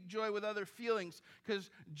unique joy with other feelings, because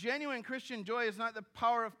genuine Christian joy is not the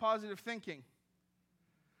power of positive thinking.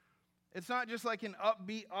 It's not just like an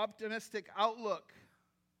upbeat, optimistic outlook.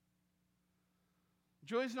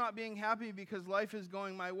 Joy is not being happy because life is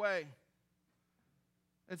going my way.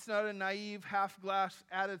 It's not a naive, half-glass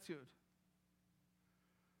attitude.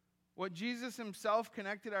 What Jesus Himself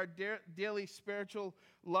connected our daily spiritual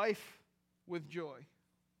life with joy.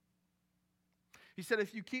 He said,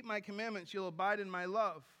 "If you keep my commandments, you'll abide in my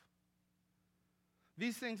love.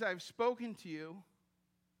 These things I've spoken to you.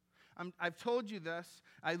 I've told you this.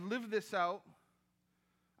 I live this out.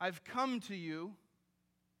 I've come to you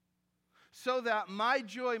so that my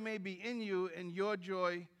joy may be in you and your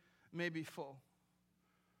joy may be full."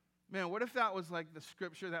 Man, what if that was like the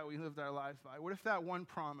scripture that we lived our lives by? What if that one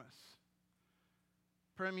promise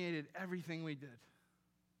permeated everything we did?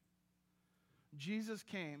 Jesus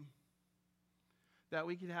came that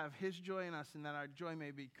we could have His joy in us and that our joy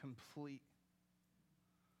may be complete.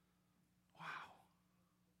 Wow.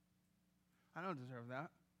 I don't deserve that.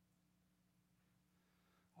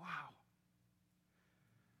 Wow.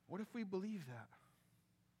 What if we believe that?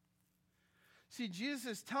 See, Jesus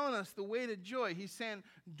is telling us the way to joy. He's saying,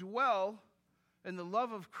 dwell in the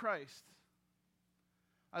love of Christ.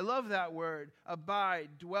 I love that word.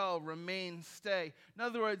 Abide, dwell, remain, stay. In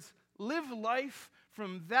other words, live life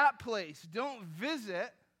from that place. Don't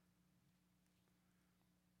visit.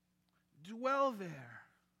 Dwell there.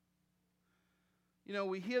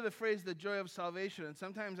 We hear the phrase, the joy of salvation, and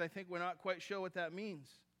sometimes I think we're not quite sure what that means.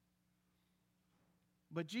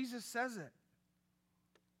 But Jesus says it.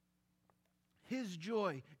 His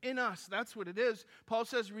joy in us, that's what it is. Paul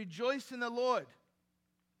says, rejoice in the Lord.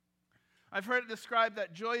 I've heard it described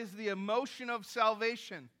that joy is the emotion of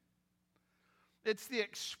salvation. It's the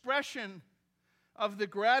expression of the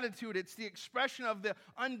gratitude. It's the expression of the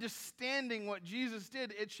understanding what Jesus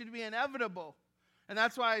did. It should be inevitable. And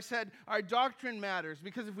that's why I said our doctrine matters,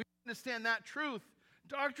 because if we understand that truth,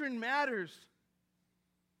 doctrine matters.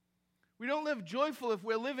 We don't live joyful if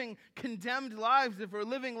we're living condemned lives, if we're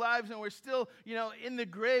living lives and we're still, in the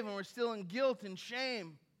grave and we're still in guilt and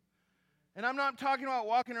shame. And I'm not talking about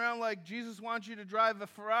walking around like Jesus wants you to drive a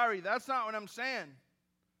Ferrari. That's not what I'm saying.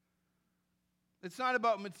 It's not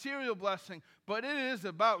about material blessing, but it is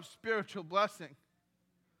about spiritual blessing.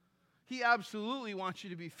 He absolutely wants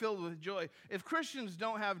you to be filled with joy. If Christians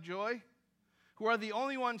don't have joy, who are the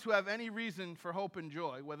only ones who have any reason for hope and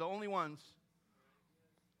joy, we're the only ones.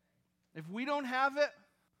 If we don't have it,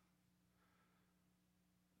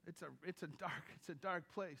 it's a dark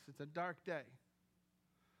place. It's a dark day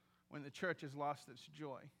when the church has lost its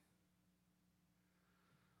joy.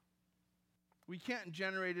 We can't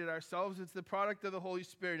generate it ourselves. It's the product of the Holy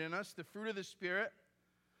Spirit in us, the fruit of the Spirit.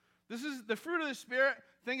 This is the fruit of the Spirit.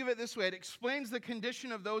 Think of it this way. It explains the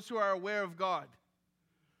condition of those who are aware of God.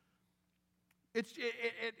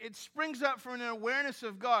 It springs up from an awareness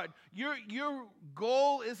of God. Your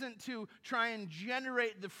goal isn't to try and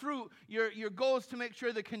generate the fruit. Your goal is to make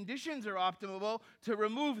sure the conditions are optimal, to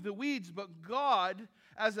remove the weeds. But God,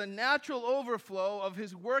 as a natural overflow of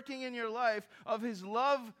His working in your life, of His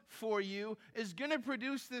love for you, is going to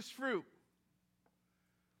produce this fruit.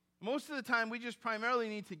 Most of the time, we just primarily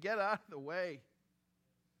need to get out of the way.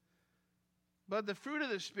 But the fruit of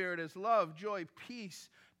the Spirit is love, joy, peace,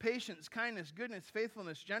 patience, kindness, goodness,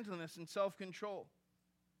 faithfulness, gentleness, and self-control.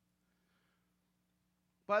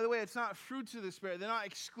 By the way, it's not fruits of the Spirit. They're not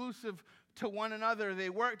exclusive to one another. They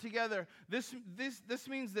work together. This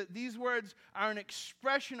means that these words are an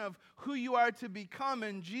expression of who you are to become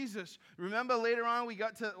in Jesus. Remember later on, we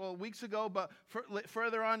got to, weeks ago, but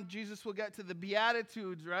further on, Jesus will get to the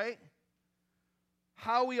Beatitudes, right?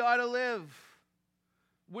 How we ought to live.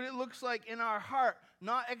 What it looks like in our heart,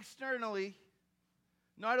 not externally.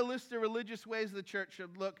 Not a list of religious ways the church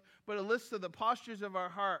should look, but a list of the postures of our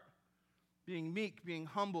heart. Being meek, being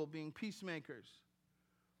humble, being peacemakers,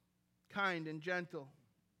 kind and gentle.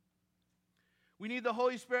 We need the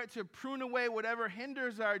Holy Spirit to prune away whatever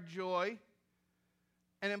hinders our joy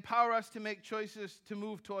and empower us to make choices to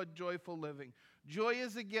move toward joyful living. Joy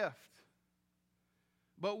is a gift,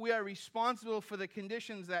 but we are responsible for the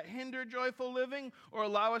conditions that hinder joyful living or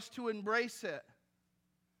allow us to embrace it.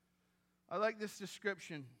 I like this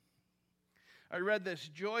description. I read this.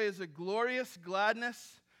 Joy is a glorious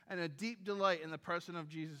gladness and a deep delight in the person of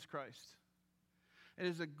Jesus Christ. It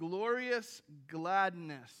is a glorious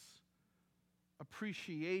gladness,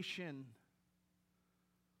 appreciation,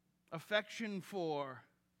 affection for,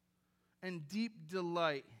 and deep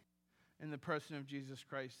delight in the person of Jesus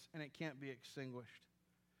Christ, and it can't be extinguished.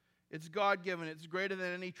 It's God-given. It's greater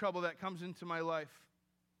than any trouble that comes into my life.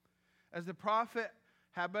 As the prophet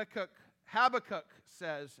Habakkuk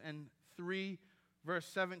says in 3, verse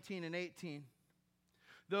 17 and 18,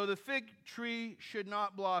 though the fig tree should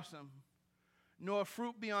not blossom, nor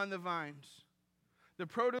fruit be on the vines, the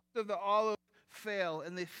produce of the olive fail,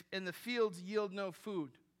 and the fields yield no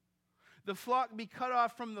food, the flock be cut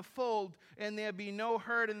off from the fold, and there be no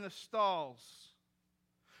herd in the stalls,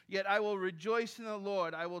 yet I will rejoice in the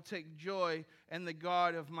Lord. I will take joy in the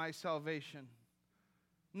God of my salvation.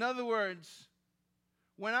 In other words,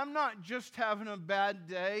 when I'm not just having a bad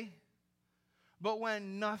day, but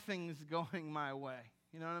when nothing's going my way.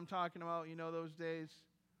 You know what I'm talking about? You know those days?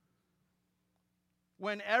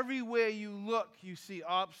 When everywhere you look, you see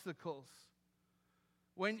obstacles.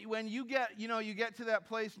 When you get to that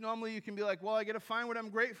place, normally you can be like, well, I got to find what I'm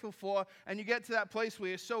grateful for. And you get to that place where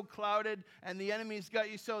you're so clouded and the enemy's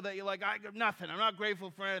got you so that you're like, I got nothing. I'm not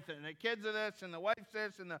grateful for anything. And the kids are this, and the wife's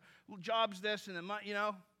this, and the job's this, and the money,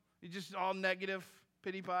 you're just all negative.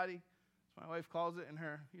 Pity party. That's what my wife calls it in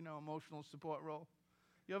her, emotional support role.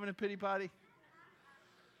 You having a pity party?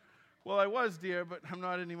 Well, I was, dear, but I'm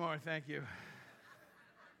not anymore. Thank you.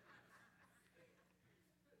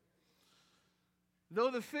 Though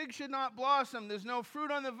the fig should not blossom, there's no fruit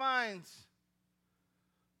on the vines.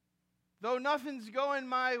 Though nothing's going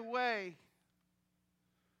my way,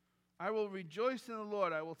 I will rejoice in the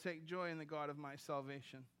Lord. I will take joy in the God of my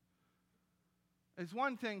salvation. It's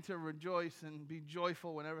one thing to rejoice and be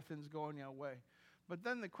joyful when everything's going your way. But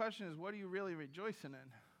then the question is, what are you really rejoicing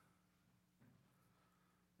in?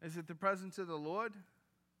 Is it the presence of the Lord?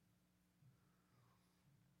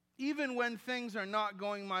 Even when things are not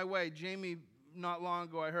going my way, Jamie, not long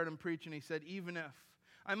ago, I heard him preach, and he said, even if.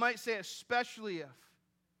 I might say especially if.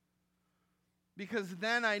 Because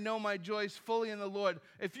then I know my joy is fully in the Lord.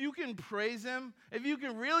 If you can praise Him, if you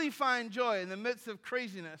can really find joy in the midst of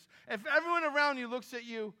craziness, if everyone around you looks at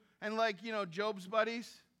you and Job's buddies,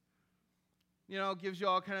 gives you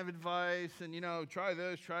all kind of advice and, try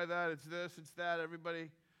this, try that, it's this, it's that, everybody,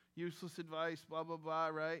 useless advice, blah, blah, blah,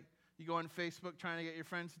 right? You go on Facebook trying to get your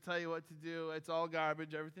friends to tell you what to do. It's all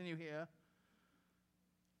garbage, everything you hear.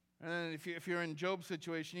 And then if you're in Job's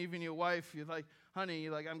situation, even your wife, you're like, honey,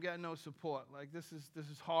 I'm getting no support. This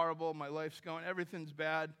is horrible. My life's going, everything's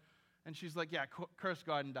bad. And she's like, yeah, curse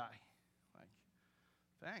God and die.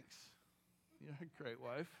 Thanks. You're a great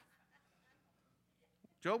wife.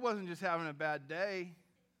 Job wasn't just having a bad day.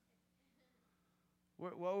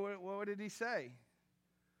 What did he say?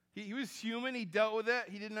 He was human. He dealt with it.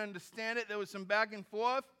 He didn't understand it. There was some back and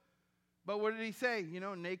forth. But what did he say?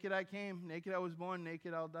 Naked I came, naked I was born,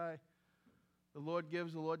 naked I'll die. The Lord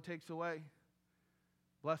gives, the Lord takes away.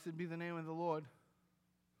 Blessed be the name of the Lord.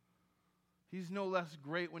 He's no less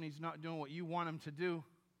great when He's not doing what you want Him to do.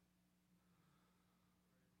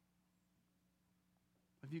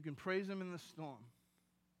 If you can praise Him in the storm,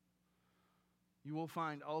 you will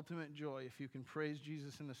find ultimate joy if you can praise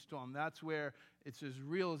Jesus in the storm. That's where it's as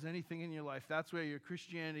real as anything in your life. That's where your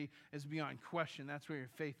Christianity is beyond question. That's where your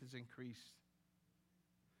faith is increased.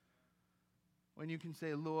 When you can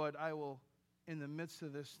say, Lord, I will, in the midst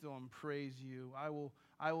of this storm, praise you.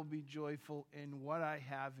 I will be joyful in what I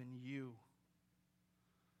have in you.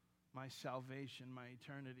 My salvation, my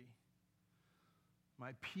eternity.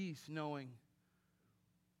 My peace knowing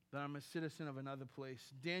that I'm a citizen of another place.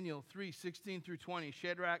 Daniel 3:16-20,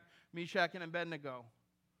 Shadrach, Meshach, and Abednego.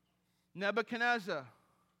 Nebuchadnezzar,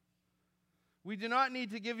 we do not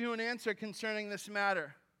need to give you an answer concerning this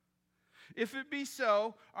matter. If it be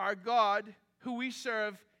so, our God, who we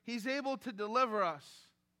serve, He's able to deliver us.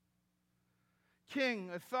 King,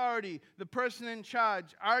 authority, the person in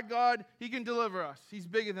charge, our God, He can deliver us. He's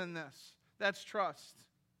bigger than this. That's trust.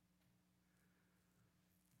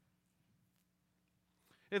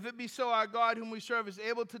 If it be so, our God, whom we serve, is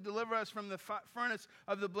able to deliver us from the furnace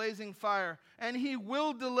of the blazing fire, and He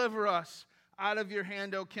will deliver us out of your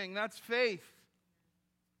hand, O King. That's faith.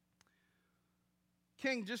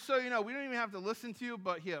 King, just so you know, we don't even have to listen to you,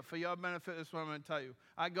 but here, for your benefit, this is what I'm going to tell you.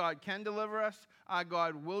 Our God can deliver us. Our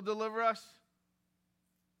God will deliver us.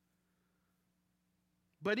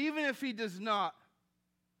 But even if He does not,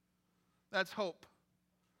 that's hope.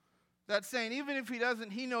 That's saying even if He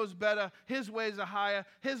doesn't, He knows better. His ways are higher.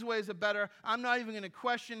 His ways are better. I'm not even going to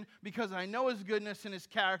question because I know His goodness and His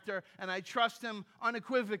character, and I trust Him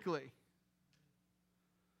unequivocally.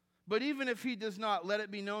 But even if He does not, let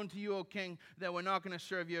it be known to you, O King, that we're not going to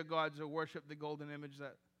serve your gods or worship the golden image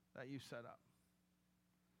that you set up.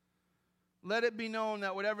 Let it be known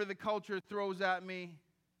that whatever the culture throws at me,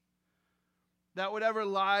 that whatever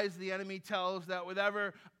lies the enemy tells, that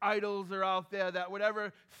whatever idols are out there, that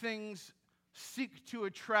whatever things seek to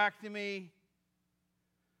attract me,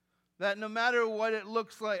 that no matter what it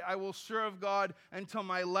looks like, I will serve God until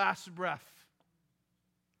my last breath.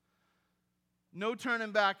 No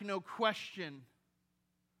turning back, no question.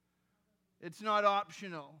 It's not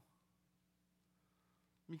optional.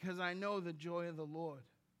 Because I know the joy of the Lord.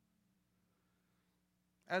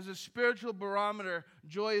 As a spiritual barometer,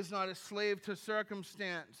 joy is not a slave to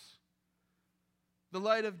circumstance. The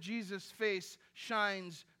light of Jesus' face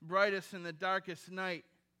shines brightest in the darkest night.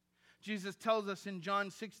 Jesus tells us in John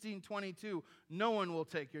 16:22, no one will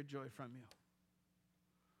take your joy from you.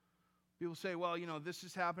 People say, well, this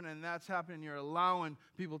is happening and that's happening. You're allowing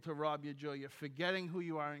people to rob your joy. You're forgetting who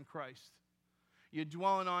you are in Christ. You're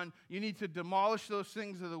dwelling on, you need to demolish those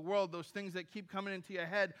things of the world, those things that keep coming into your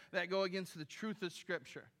head that go against the truth of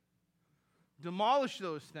Scripture. Demolish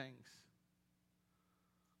those things.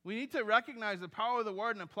 We need to recognize the power of the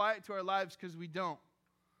Word and apply it to our lives because we don't.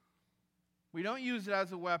 We don't use it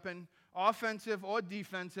as a weapon, offensive or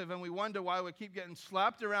defensive, and we wonder why we keep getting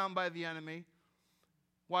slapped around by the enemy,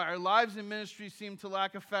 why our lives and ministry seem to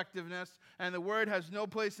lack effectiveness, and the Word has no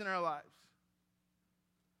place in our lives.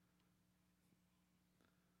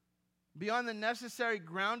 Beyond the necessary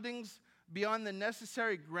grounding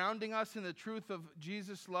us in the truth of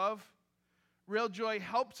Jesus' love, real joy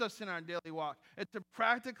helps us in our daily walk. It's a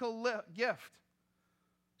practical gift.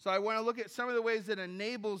 So I want to look at some of the ways that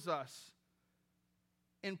enables us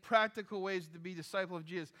in practical ways to be disciple of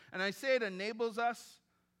Jesus. And I say it enables us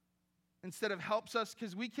instead of helps us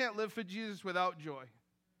because we can't live for Jesus without joy.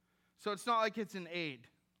 So it's not like it's an aid.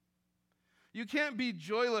 You can't be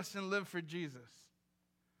joyless and live for Jesus.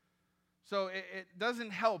 So it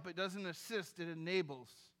doesn't help, it doesn't assist, it enables.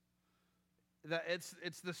 That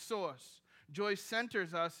it's the source. Joy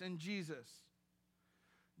centers us in Jesus.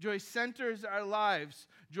 Joy centers our lives.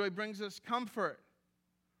 Joy brings us comfort.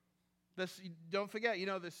 Don't forget,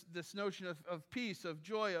 this notion of peace, of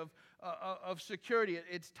joy, of security.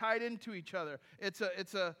 It's tied into each other. It's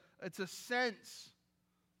a sense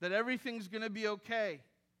that everything's going to be okay.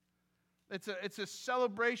 It's a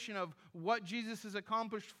celebration of what Jesus has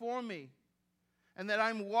accomplished for me, and that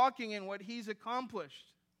I'm walking in what He's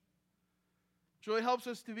accomplished. Joy helps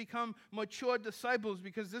us to become mature disciples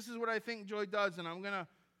because this is what I think joy does, and I'm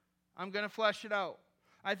gonna flesh it out.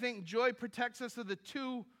 I think joy protects us of the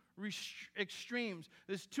two extremes.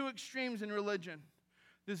 There's two extremes in religion.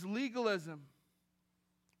 There's legalism,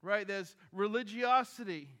 right? There's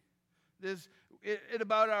religiosity. There's it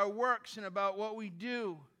about our works and about what we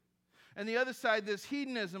do. And the other side, there's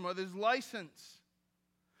hedonism or there's license.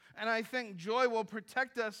 And I think joy will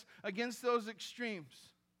protect us against those extremes.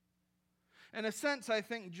 In a sense, I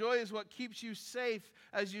think joy is what keeps you safe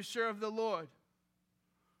as you serve the Lord.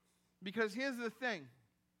 Because here's the thing,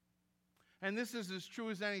 and this is as true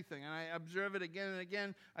as anything, and I observe it again and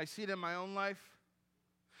again. I see it in my own life.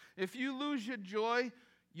 If you lose your joy,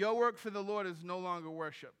 your work for the Lord is no longer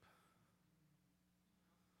worship.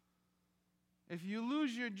 If you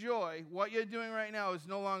lose your joy, what you're doing right now is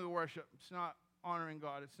no longer worship. It's not honoring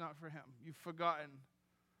God. It's not for Him. You've forgotten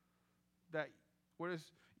that.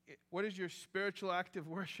 What is your spiritual act of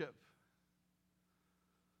worship?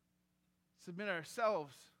 Submit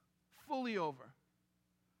ourselves fully over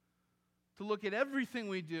to look at everything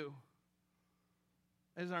we do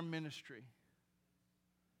as our ministry.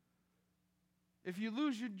 If you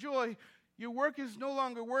lose your joy, your work is no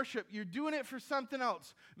longer worship. You're doing it for something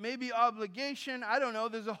else. Maybe obligation. I don't know.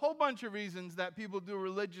 There's a whole bunch of reasons that people do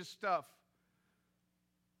religious stuff.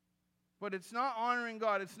 But it's not honoring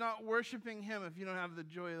God. It's not worshiping Him if you don't have the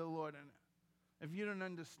joy of the Lord in it. If you don't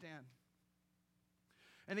understand.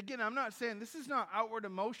 And again, I'm not saying this is not outward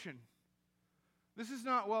emotion. This is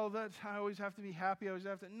not, well, I always have to be happy. I always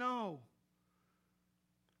have to. No.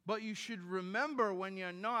 But you should remember when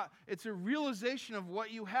you're not. It's a realization of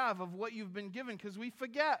what you have, of what you've been given, because we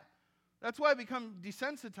forget. That's why I become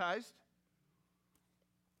desensitized.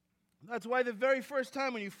 That's why the very first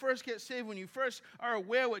time when you first get saved, when you first are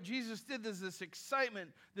aware what Jesus did, there's this excitement.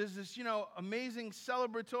 There's this, amazing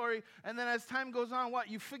celebratory. And then as time goes on, what?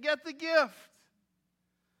 You forget the gift.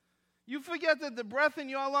 You forget that the breath in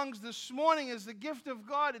your lungs this morning is the gift of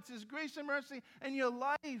God. It's His grace and mercy in your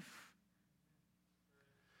life.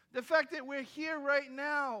 The fact that we're here right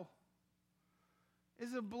now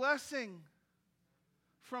is a blessing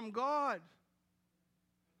from God.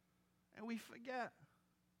 And we forget.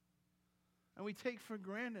 And we take for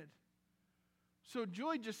granted. So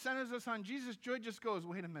joy just centers us on Jesus. Joy just goes,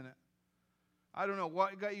 wait a minute. I don't know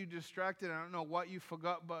what got you distracted. I don't know what you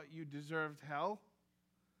forgot, but you deserved hell.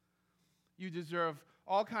 You deserve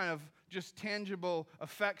all kind of just tangible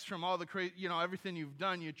effects from all the everything you've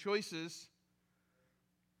done, your choices.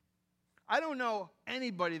 I don't know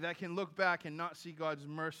anybody that can look back and not see God's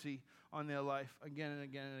mercy on their life again and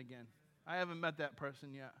again and again. I haven't met that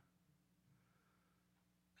person yet.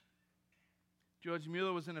 George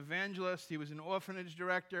Mueller was an evangelist. He was an orphanage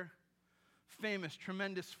director. Famous,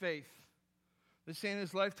 tremendous faith. They say in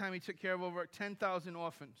his lifetime he took care of over 10,000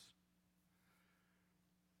 orphans.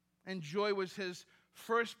 And joy was his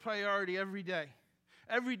first priority every day.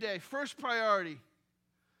 Every day, first priority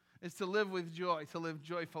is to live with joy, to live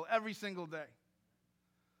joyful every single day.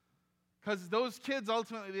 Because those kids,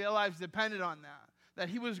 ultimately, their lives depended on that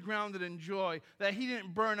he was grounded in joy, that he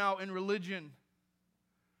didn't burn out in religion.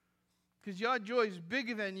 Because your joy is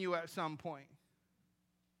bigger than you at some point.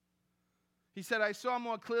 He said, I saw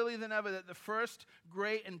more clearly than ever that the first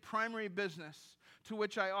great and primary business to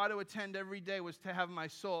which I ought to attend every day was to have my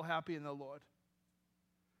soul happy in the Lord.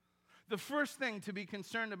 The first thing to be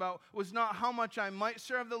concerned about was not how much I might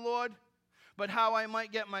serve the Lord, but how I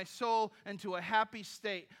might get my soul into a happy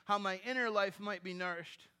state, how my inner life might be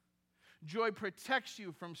nourished. Joy protects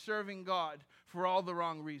you from serving God for all the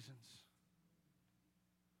wrong reasons.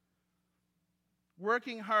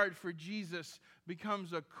 Working hard for Jesus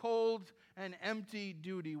becomes a cold and empty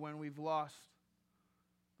duty when we've lost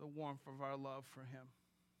the warmth of our love for Him.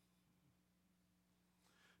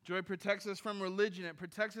 Joy protects us from religion. It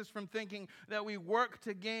protects us from thinking that we work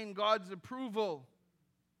to gain God's approval.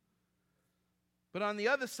 But on the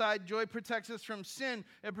other side, joy protects us from sin.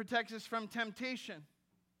 It protects us from temptation.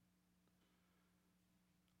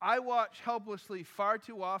 I watch helplessly far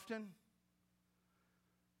too often.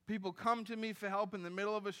 People come to me for help in the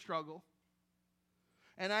middle of a struggle.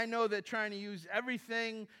 And I know that trying to use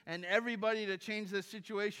everything and everybody to change the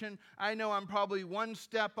situation, I know I'm probably one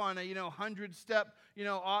step on a 100-step,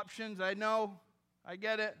 options. I know. I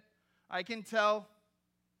get it. I can tell.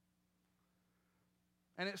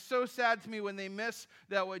 And it's so sad to me when they miss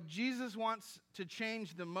that what Jesus wants to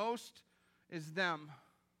change the most is them.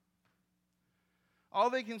 All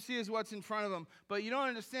they can see is what's in front of them. But you don't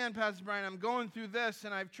understand, Pastor Brian, I'm going through this,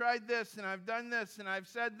 and I've tried this, and I've done this, and I've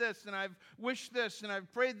said this, and I've wished this, and I've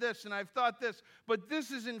prayed this, and I've thought this. But this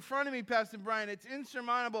is in front of me, Pastor Brian. It's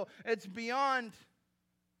insurmountable. It's beyond.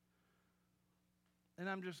 And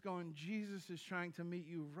I'm just going, Jesus is trying to meet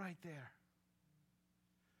you right there.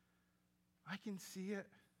 I can see it.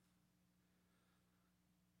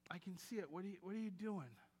 I can see it. What are you doing?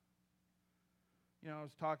 I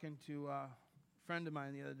was talking to friend of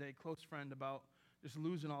mine the other day, close friend, about just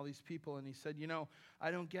losing all these people. And he said,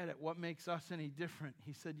 I don't get it. What makes us any different?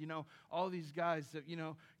 He said, all these guys that,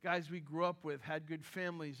 guys we grew up with, had good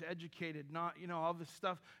families, educated, not, all this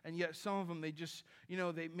stuff. And yet some of them, they just,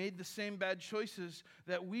 they made the same bad choices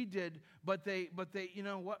that we did, but they,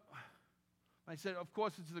 what? I said, of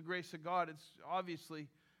course, it's the grace of God. It's obviously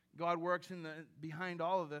God works behind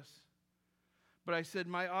all of this. But I said,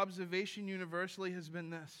 my observation universally has been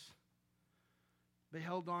this. They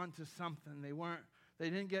held on to something. They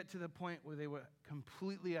didn't get to the point where they were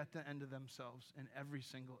completely at the end of themselves in every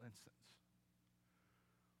single instance.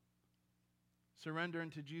 Surrendering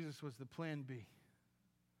to Jesus was the plan B.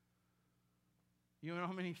 You know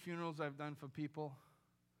how many funerals I've done for people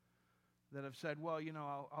that have said, well,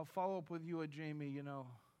 I'll follow up with you, Jamie, And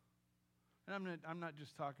I'm not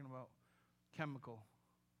just talking about chemical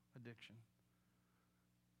addiction.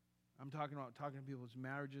 I'm talking to people whose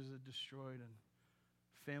marriages are destroyed and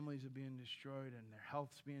families are being destroyed and their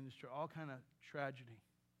health's being destroyed. All kind of tragedy.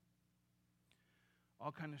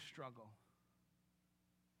 All kind of struggle.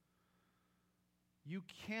 You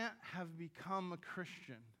can't have become a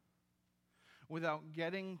Christian without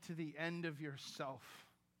getting to the end of yourself.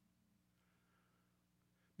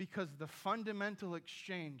 Because the fundamental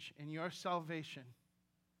exchange in your salvation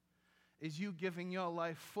is you giving your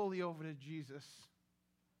life fully over to Jesus.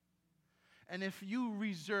 And if you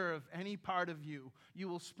reserve any part of you, you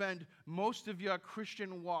will spend most of your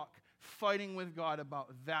Christian walk fighting with God about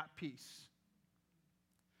that piece.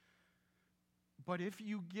 But if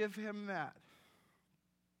you give him that,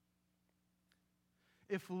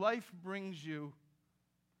 if life brings you,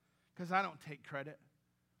 because I don't take credit.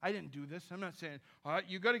 I didn't do this. I'm not saying, all right,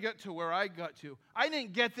 you got to get to where I got to. I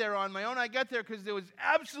didn't get there on my own. I got there because there was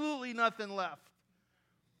absolutely nothing left.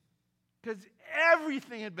 Because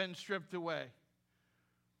everything had been stripped away.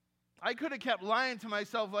 I could have kept lying to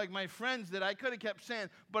myself like my friends did. I could have kept saying,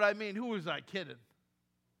 but I mean, who was I kidding?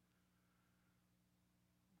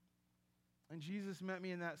 And Jesus met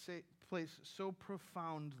me in that place so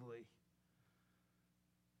profoundly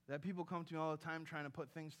that people come to me all the time trying to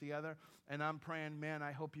put things together, and I'm praying, man,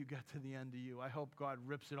 I hope you get to the end of you. I hope God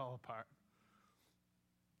rips it all apart.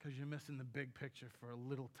 Because you're missing the big picture for a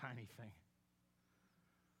little tiny thing.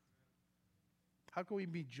 How can we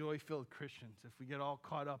be joy-filled Christians if we get all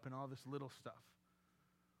caught up in all this little stuff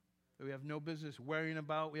that we have no business worrying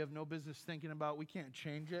about, we have no business thinking about, we can't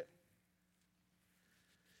change it?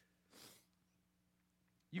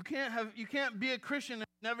 You can't be a Christian if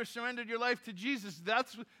you never surrendered your life to Jesus.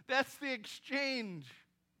 That's the exchange.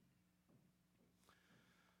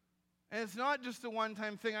 And it's not just a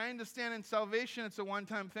one-time thing. I understand in salvation it's a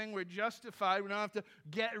one-time thing. We're justified. We don't have to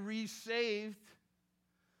get re-saved.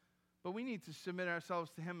 But we need to submit ourselves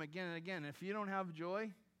to him again and again. If you don't have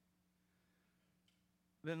joy,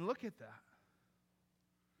 then look at that.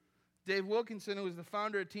 Dave Wilkinson, who was the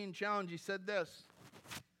founder of Teen Challenge, he said this.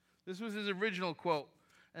 This was his original quote.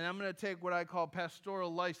 And I'm going to take what I call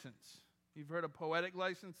pastoral license. You've heard of poetic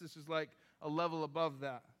license? This is like a level above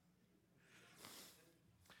that.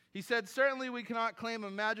 He said, certainly we cannot claim a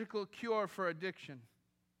magical cure for addiction.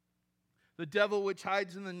 The devil which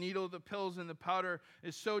hides in the needle, the pills, and the powder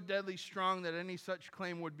is so deadly strong that any such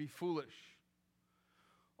claim would be foolish.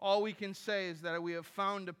 All we can say is that we have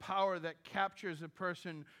found a power that captures a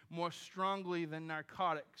person more strongly than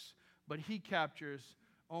narcotics, but he captures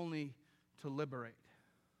only to liberate.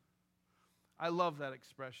 I love that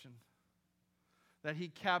expression, that he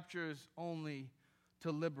captures only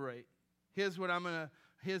to liberate. Here's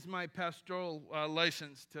my pastoral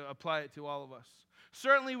license to apply it to all of us.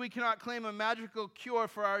 Certainly we cannot claim a magical cure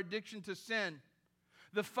for our addiction to sin.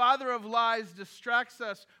 The father of lies distracts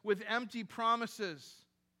us with empty promises.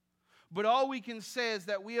 But all we can say is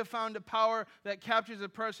that we have found a power that captures a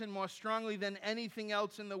person more strongly than anything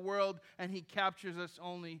else in the world, and he captures us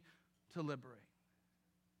only to liberate.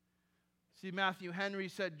 See, Matthew Henry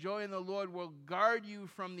said, joy in the Lord will guard you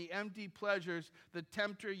from the empty pleasures the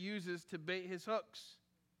tempter uses to bait his hooks.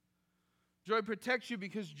 Joy protects you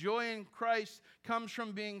because joy in Christ comes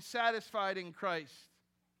from being satisfied in Christ.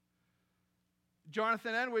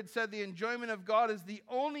 Jonathan Edwards said the enjoyment of God is the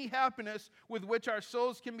only happiness with which our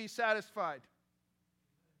souls can be satisfied.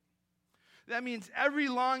 That means every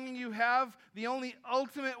longing you have, the only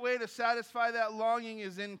ultimate way to satisfy that longing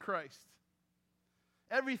is in Christ.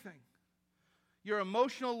 Everything. Your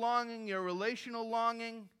emotional longing, your relational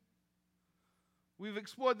longing. We've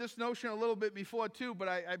explored this notion a little bit before too, but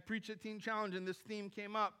I preached at Teen Challenge and this theme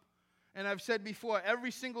came up. And I've said before,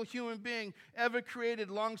 every single human being ever created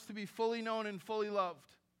longs to be fully known and fully loved.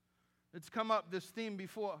 It's come up, this theme,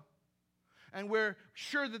 before. And we're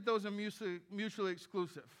sure that those are mutually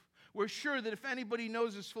exclusive. We're sure that if anybody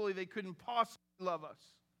knows us fully, they couldn't possibly love us.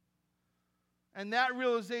 And that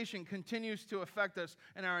realization continues to affect us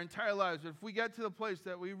in our entire lives. If we get to the place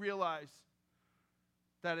that we realize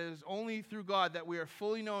that it is only through God that we are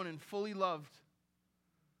fully known and fully loved,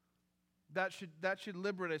 that should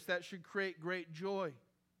liberate us. That should create great joy.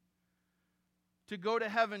 To go to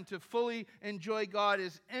heaven, to fully enjoy God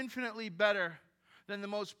is infinitely better than the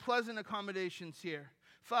most pleasant accommodations here.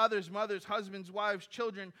 Fathers, mothers, husbands, wives,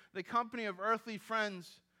 children, the company of earthly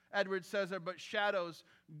friends, Edward says, are but shadows.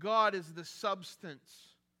 God is the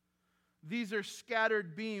substance. These are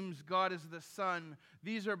scattered beams. God is the sun.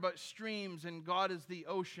 These are but streams, and God is the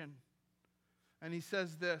ocean. And he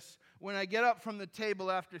says this, when I get up from the table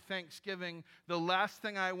after Thanksgiving, the last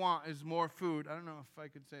thing I want is more food. I don't know if I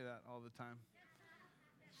could say that all the time.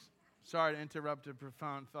 Sorry to interrupt a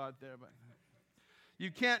profound thought there, but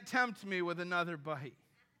you can't tempt me with another bite.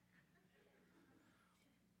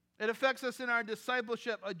 It affects us in our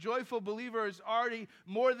discipleship. A joyful believer is already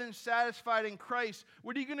more than satisfied in Christ.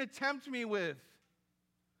 What are you going to tempt me with?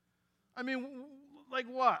 I mean, like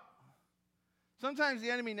what? Sometimes the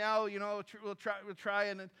enemy now, will try,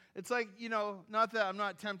 and it's like, not that I'm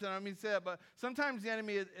not tempted, I don't mean to say that, but sometimes the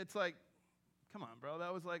enemy, it's like, come on, bro,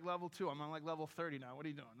 that was like level 2. I'm on like level 30 now. What are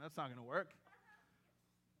you doing? That's not going to work.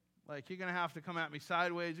 Like, you're going to have to come at me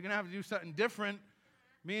sideways. You're going to have to do something different.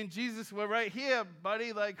 Me and Jesus were right here,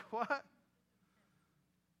 buddy. Like, what?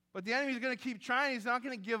 But the enemy's going to keep trying. He's not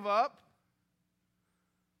going to give up.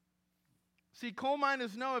 See, coal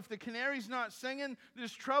miners know if the canary's not singing,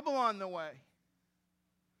 there's trouble on the way.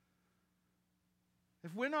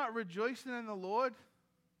 If we're not rejoicing in the Lord,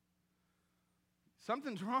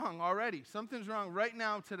 something's wrong already. Something's wrong right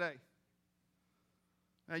now, today.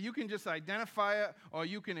 Now, you can just identify it, or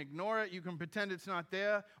you can ignore it. You can pretend it's not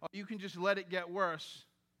there, or you can just let it get worse.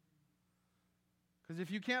 Because if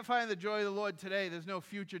you can't find the joy of the Lord today, there's no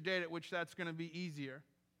future date at which that's going to be easier.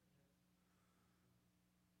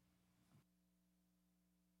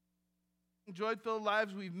 Joy-filled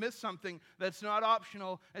lives, we've missed something that's not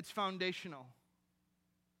optional, it's foundational.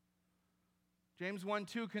 James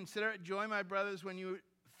 1:2, consider it joy, my brothers, when you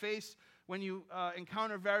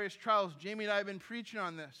encounter various trials. Jamie and I have been preaching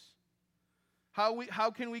on this. How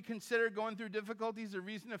can we consider going through difficulties a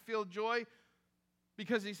reason to feel joy?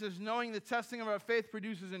 Because he says, knowing the testing of our faith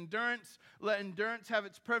produces endurance. Let endurance have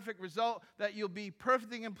its perfect result, that you'll be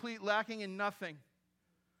perfect and complete, lacking in nothing.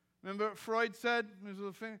 Remember what Freud said?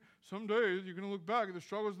 Some days you're going to look back and the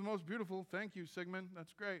struggle is the most beautiful. Thank you, Sigmund.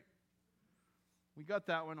 That's great. We got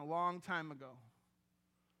that one a long time ago.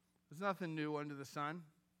 There's nothing new under the sun.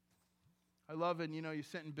 I love it. You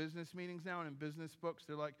sit in business meetings now and in business books,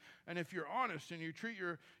 they're like, and if you're honest and you treat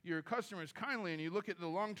your customers kindly and you look at the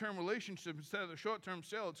long-term relationship instead of the short-term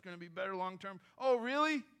sale, it's going to be better long-term. Oh,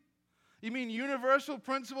 really? You mean universal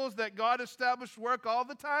principles that God established work all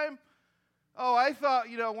the time? Oh, I thought,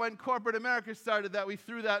 when corporate America started that we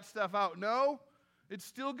threw that stuff out. No, it's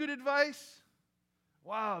still good advice.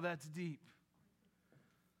 Wow, that's deep.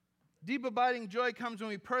 Deep abiding joy comes when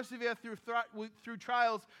we persevere through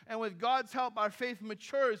trials, and with God's help, our faith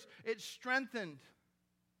matures. It's strengthened.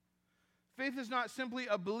 Faith is not simply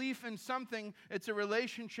a belief in something, it's a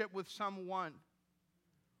relationship with someone.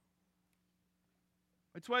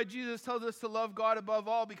 That's why Jesus tells us to love God above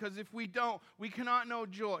all, because if we don't, we cannot know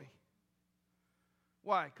joy.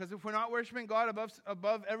 Why? Because if we're not worshiping God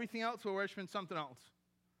above everything else, we're worshiping something else.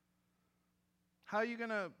 How are you going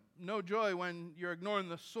to know joy when you're ignoring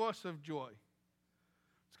the source of joy?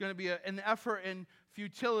 It's going to be an effort in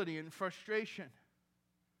futility and frustration.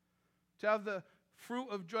 To have the fruit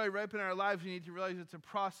of joy ripen in our lives, we need to realize it's a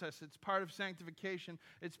process. It's part of sanctification.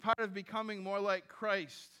 It's part of becoming more like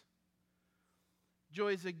Christ.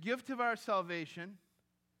 Joy is a gift of our salvation.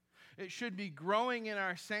 It should be growing in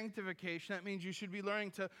our sanctification. That means you should be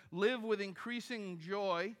learning to live with increasing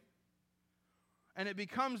joy. And it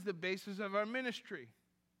becomes the basis of our ministry.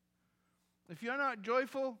 If you're not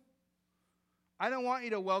joyful, I don't want you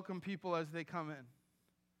to welcome people as they come in.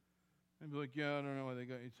 And be like, yeah, I don't know why they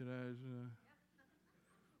got you today.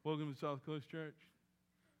 Welcome to South Coast Church.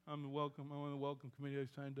 I'm on the welcome committee. I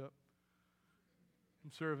signed up.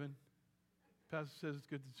 I'm serving. Pastor says it's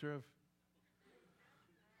good to serve.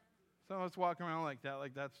 Some of us walk around like that,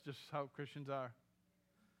 like that's just how Christians are.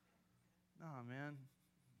 No, man.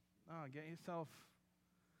 No, get yourself.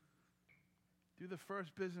 Do the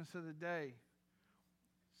first business of the day.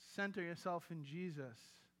 Center yourself in Jesus.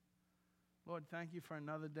 Lord, thank you for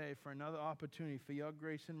another day, for another opportunity, for your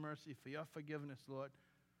grace and mercy, for your forgiveness, Lord.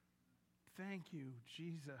 Thank you,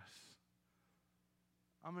 Jesus.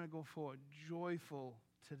 I'm going to go forward joyful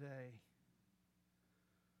today.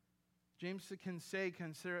 James can say,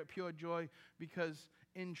 consider it pure joy, because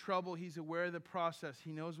in trouble, he's aware of the process.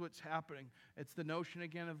 He knows what's happening. It's the notion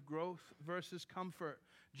again of growth versus comfort.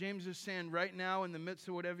 James is saying right now, in the midst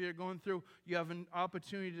of whatever you're going through, you have an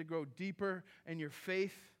opportunity to grow deeper in your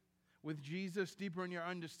faith with Jesus, deeper in your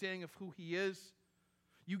understanding of who he is.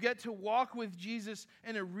 You get to walk with Jesus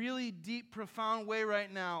in a really deep, profound way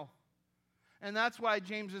right now. And that's why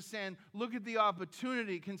James is saying, look at the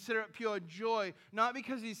opportunity, consider it pure joy, not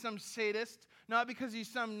because he's some sadist, not because he's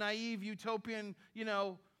some naive utopian,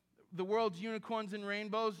 the world's unicorns and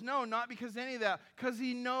rainbows. No, not because any of that, because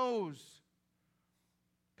he knows,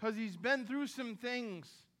 because he's been through some things.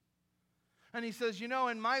 And he says,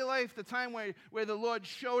 in my life, the time where the Lord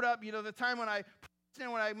showed up, the time when I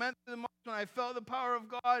meant the most, when I felt the power of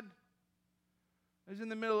God, I was in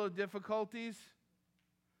the middle of difficulties.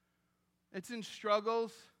 It's in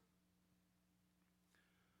struggles.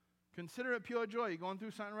 Consider it pure joy. You're going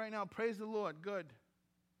through something right now. Praise the Lord. Good.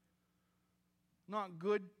 Not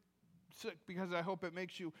good because I hope it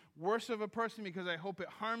makes you worse of a person, because I hope it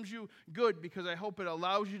harms you. Good because I hope it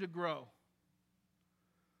allows you to grow.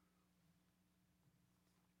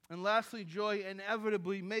 And lastly, joy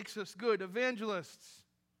inevitably makes us good evangelists.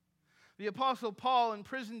 The Apostle Paul,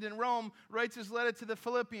 imprisoned in Rome, writes his letter to the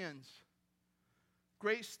Philippians.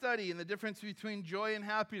 Great study in the difference between joy and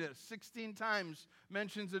happiness. 16 times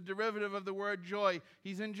mentions a derivative of the word joy.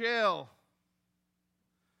 He's in jail.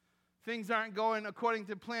 Things aren't going according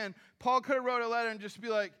to plan. Paul could have wrote a letter and just be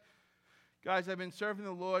like, guys, I've been serving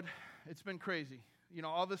the Lord. It's been crazy.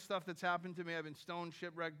 All this stuff that's happened to me. I've been stoned,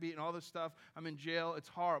 shipwrecked, beaten, all this stuff. I'm in jail. It's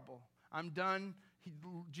horrible. I'm done.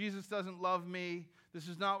 Jesus doesn't love me. This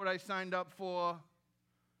is not what I signed up for.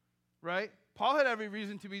 Right? Paul had every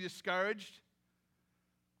reason to be discouraged.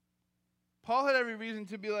 Paul had every reason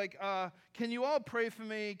to be like, can you all pray for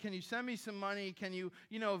me? Can you send me some money? Can you,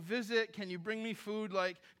 visit? Can you bring me food?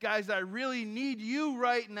 Like, guys, I really need you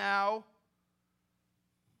right now.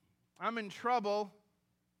 I'm in trouble.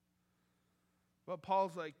 But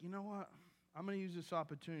Paul's like, you know what? I'm going to use this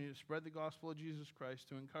opportunity to spread the gospel of Jesus Christ,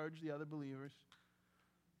 to encourage the other believers,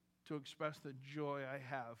 to express the joy I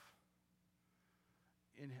have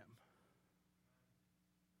in him.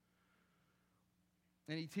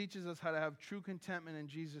 And he teaches us how to have true contentment in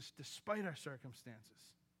Jesus despite our circumstances.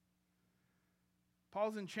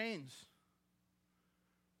 Paul's in chains.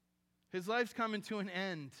 His life's coming to an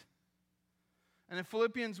end. And in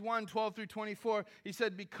Philippians 1, 12 through 24, he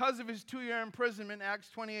said, because of his 2-year imprisonment, Acts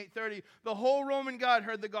 28:30, the whole Roman guard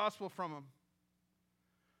heard the gospel from him.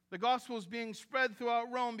 The gospel is being spread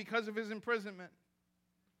throughout Rome because of his imprisonment.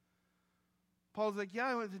 Paul's like, yeah,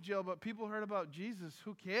 I went to jail, but people heard about Jesus.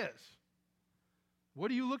 Who cares?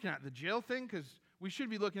 What are you looking at? The jail thing? Because we should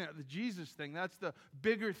be looking at the Jesus thing. That's the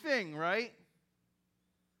bigger thing, right?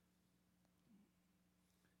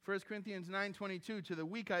 1 Corinthians 9:22, to the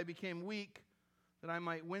weak I became weak, that I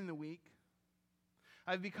might win the weak.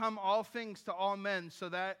 I've become all things to all men, so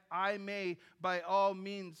that I may by all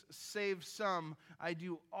means save some. I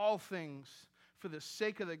do all things for the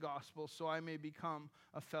sake of the gospel, so I may become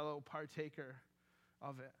a fellow partaker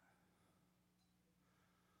of it.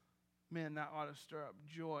 Man, that ought to stir up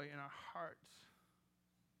joy in our hearts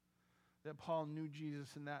that Paul knew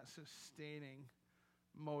Jesus in that sustaining,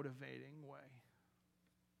 motivating way.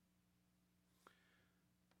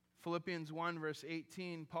 Philippians 1, verse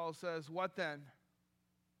 18, Paul says, what then?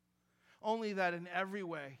 Only that in every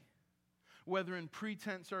way, whether in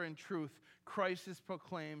pretense or in truth, Christ is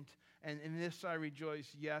proclaimed, and in this I rejoice.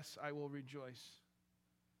 Yes, I will rejoice.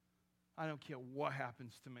 I don't care what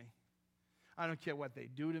happens to me. I don't care what they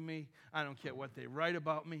do to me. I don't care what they write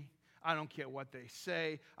about me. I don't care what they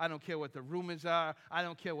say. I don't care what the rumors are. I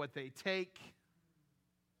don't care what they take.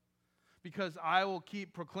 Because I will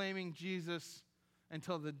keep proclaiming Jesus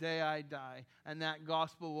until the day I die, and that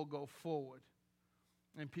gospel will go forward.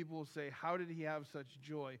 And people will say, how did he have such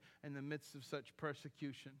joy in the midst of such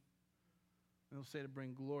persecution? And they'll say, to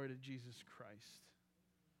bring glory to Jesus Christ.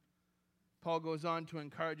 Paul goes on to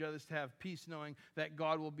encourage others to have peace, knowing that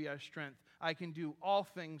God will be our strength. I can do all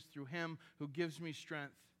things through him who gives me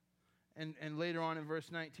strength. And later on in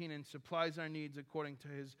verse 19, and supplies our needs according to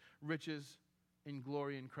his riches in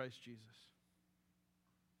glory in Christ Jesus.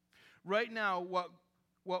 Right now, what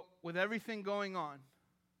with everything going on,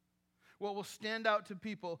 what will stand out to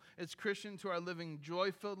people is Christians who are living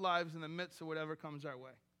joy-filled lives in the midst of whatever comes our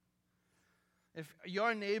way. If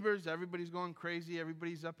your neighbors, everybody's going crazy,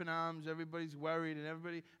 everybody's up in arms, everybody's worried,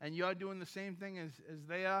 and you're doing the same thing as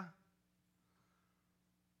they are,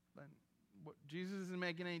 then Jesus isn't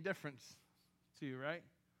making any difference to you, right?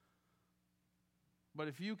 But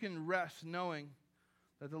if you can rest knowing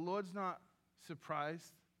that the Lord's not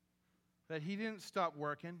surprised, that he didn't stop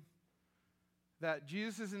working, that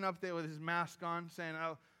Jesus isn't up there with his mask on saying,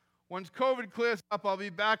 oh, once COVID clears up, I'll be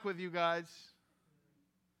back with you guys.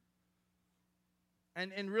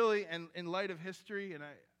 And really, and in light of history, and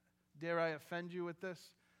dare I offend you with this,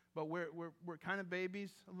 but we're kind of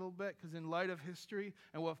babies a little bit, because in light of history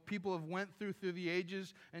and what people have went through the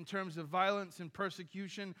ages in terms of violence and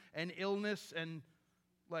persecution and illness and,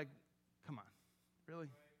 like, come on, really?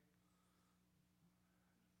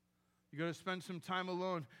 You're going to spend some time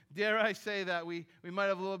alone. Dare I say that we might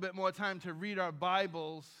have a little bit more time to read our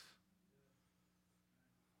Bibles.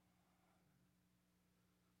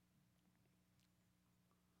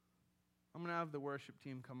 I'm going to have the worship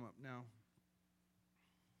team come up now.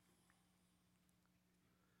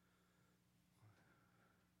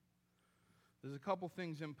 There's a couple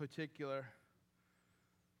things in particular,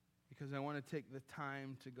 because I want to take the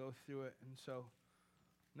time to go through it. And so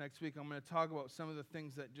next week I'm going to talk about some of the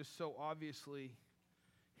things that just so obviously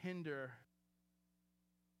hinder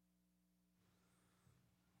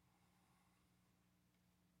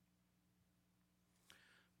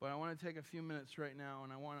But I want to take a few minutes right now,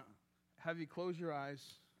 and I want to have you close your eyes.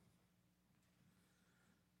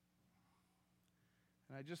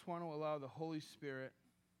 And I just want to allow the Holy Spirit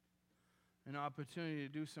an opportunity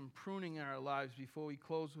to do some pruning in our lives before we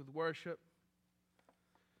close with worship.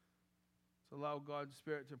 To allow God's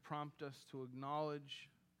Spirit to prompt us to acknowledge,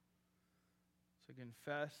 to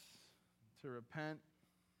confess, to repent.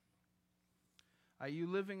 Are you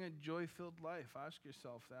living a joy-filled life? Ask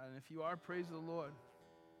yourself that. And if you are, praise the Lord.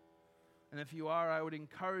 And if you are, I would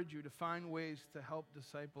encourage you to find ways to help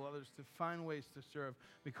disciple others, to find ways to serve,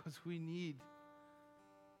 because we need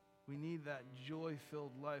that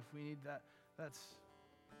joy-filled life. We need that's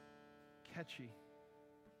catchy.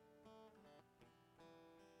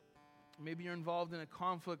 Maybe you're involved in a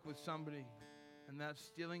conflict with somebody, and that's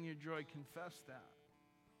stealing your joy. Confess that.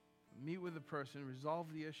 Meet with the person. Resolve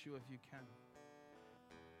the issue if you can.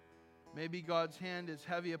 Maybe God's hand is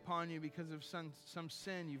heavy upon you because of some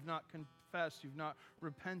sin you've not confessed, you've not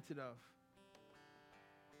repented of.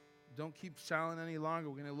 Don't keep silent any longer.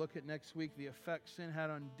 We're going to look at next week the effect sin had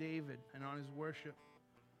on David and on his worship.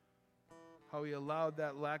 How he allowed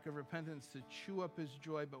that lack of repentance to chew up his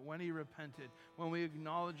joy. But when he repented, when we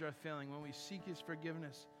acknowledge our failing, when we seek his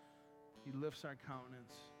forgiveness, he lifts our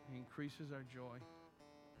countenance. He increases our joy.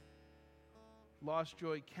 Lost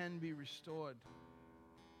joy can be restored.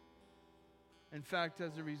 In fact,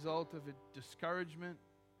 as a result of a discouragement,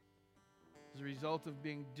 as a result of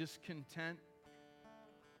being discontent,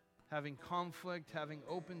 having conflict, having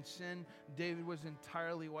open sin, David was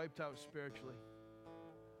entirely wiped out spiritually.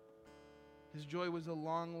 His joy was a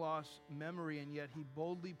long-lost memory, and yet he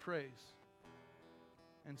boldly prays.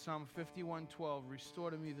 In Psalm 51:12,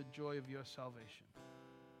 restore to me the joy of your salvation.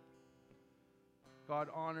 God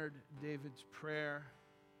honored David's prayer,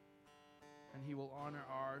 and he will honor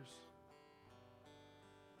ours.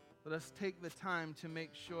 Let us take the time to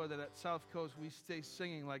make sure that at South Coast we stay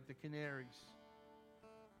singing like the Canaries.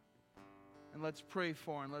 And let's pray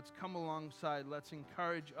for and let's come alongside. Let's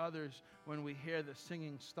encourage others when we hear the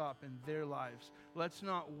singing stop in their lives. Let's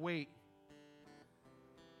not wait.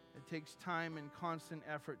 It takes time and constant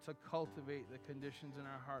effort to cultivate the conditions in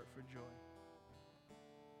our heart for joy.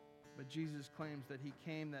 But Jesus claims that he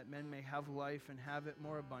came that men may have life and have it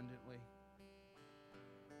more abundantly.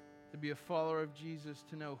 To be a follower of Jesus,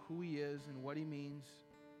 to know who he is and what he means,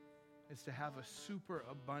 is to have a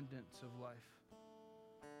superabundance of life.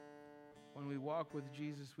 When we walk with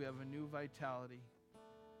Jesus, we have a new vitality,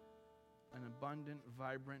 an abundant,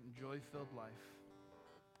 vibrant, joy-filled life.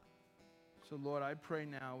 So, Lord, I pray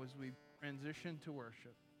now as we transition to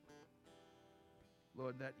worship,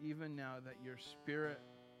 Lord, that even now that your Spirit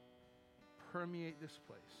permeate this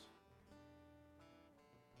place.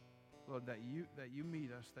 Lord, that you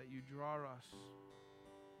meet us, that you draw us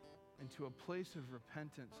into a place of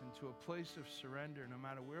repentance, into a place of surrender, no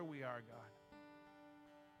matter where we are, God.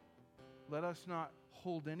 Let us not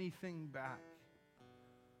hold anything back.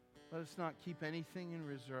 Let us not keep anything in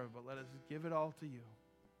reserve, but let us give it all to you.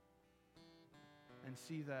 And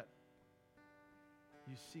see that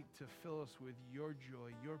you seek to fill us with your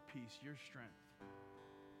joy, your peace, your strength.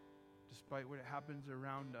 Despite what happens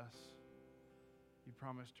around us, you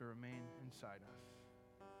promise to remain inside us.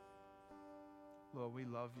 Lord, we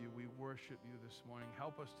love you. We worship you this morning.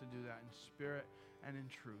 Help us to do that in spirit and in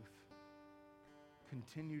truth.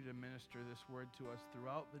 Continue to minister this word to us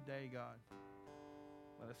throughout the day, God.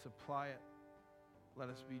 Let us apply it. Let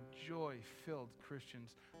us be joy-filled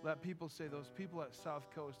Christians. Let people say those people at South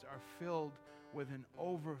Coast are filled with an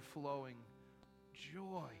overflowing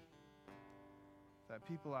joy. That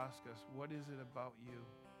people ask us, what is it about you?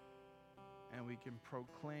 And we can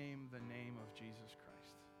proclaim the name of Jesus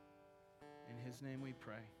Christ. In his name we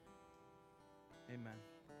pray. Amen.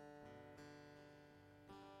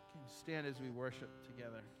 You can stand as we worship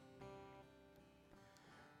together.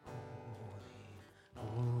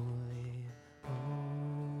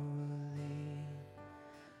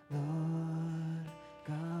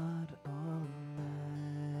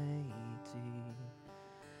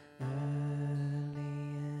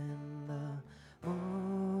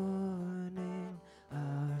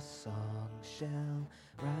 shall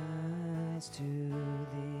rise to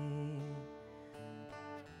thee.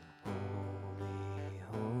 Holy,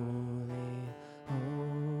 holy,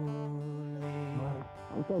 holy,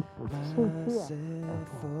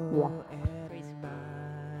 merciful and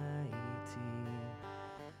mighty,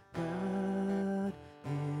 God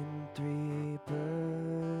in three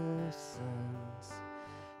persons,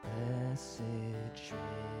 blessed Trinity.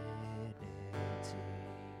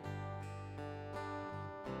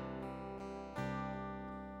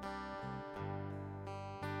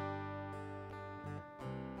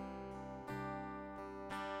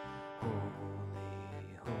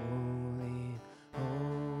 Holy, holy,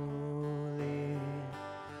 holy,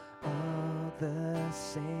 all the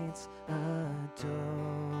saints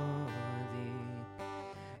adore thee,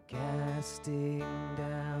 casting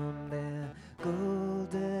down their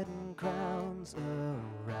golden crowns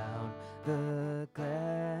around the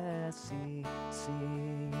glassy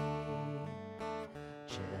sea.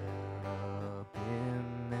 Cherubim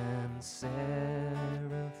and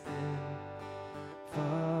seraphim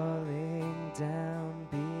falling down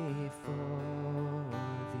before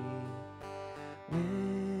thee,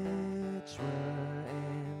 which were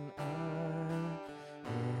and are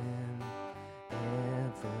and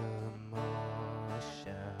evermore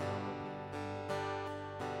shall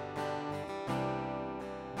be.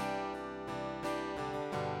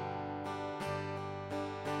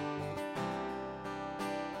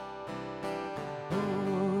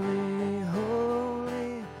 Holy,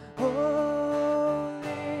 holy,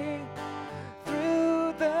 holy,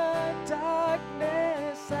 through the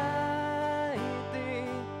darkness hide thee,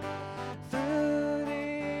 through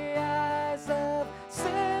the eyes of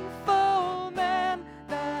sinful man,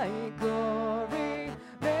 thy glory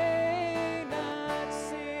may not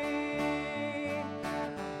see.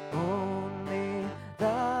 Only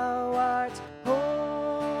thou art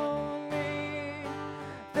holy,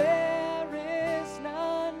 there is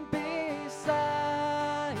none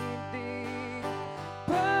beside thee,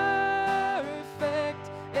 perfect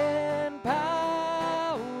in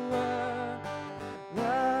power,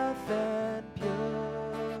 love and purity.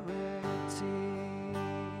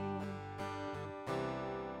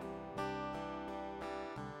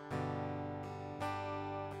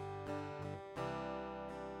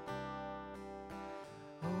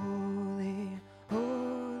 Holy,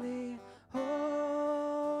 holy,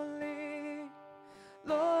 holy,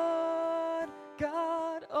 Lord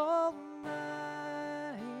God Almighty,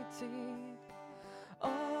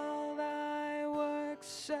 all thy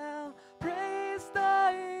works shall praise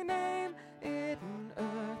thy name in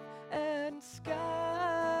earth and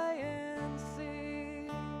sky and sea.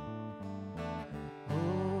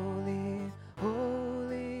 Holy,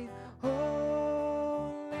 holy,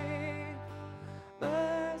 holy,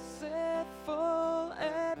 merciful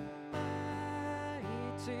and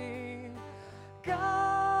mighty,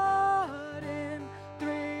 God in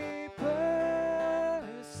three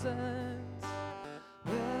persons,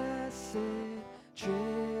 blessed Trinity.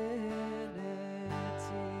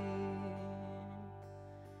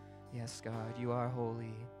 Yes, God, you are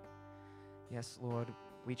holy. Yes, Lord,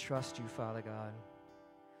 we trust you, Father God.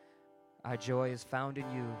 Our joy is found in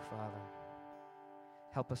you, Father.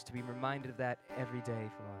 Help us to be reminded of that every day,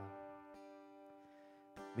 Father.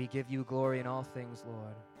 We give you glory in all things,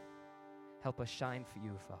 Lord. Help us shine for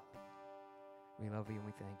you, Father. We love you and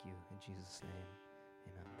we thank you. In Jesus' name.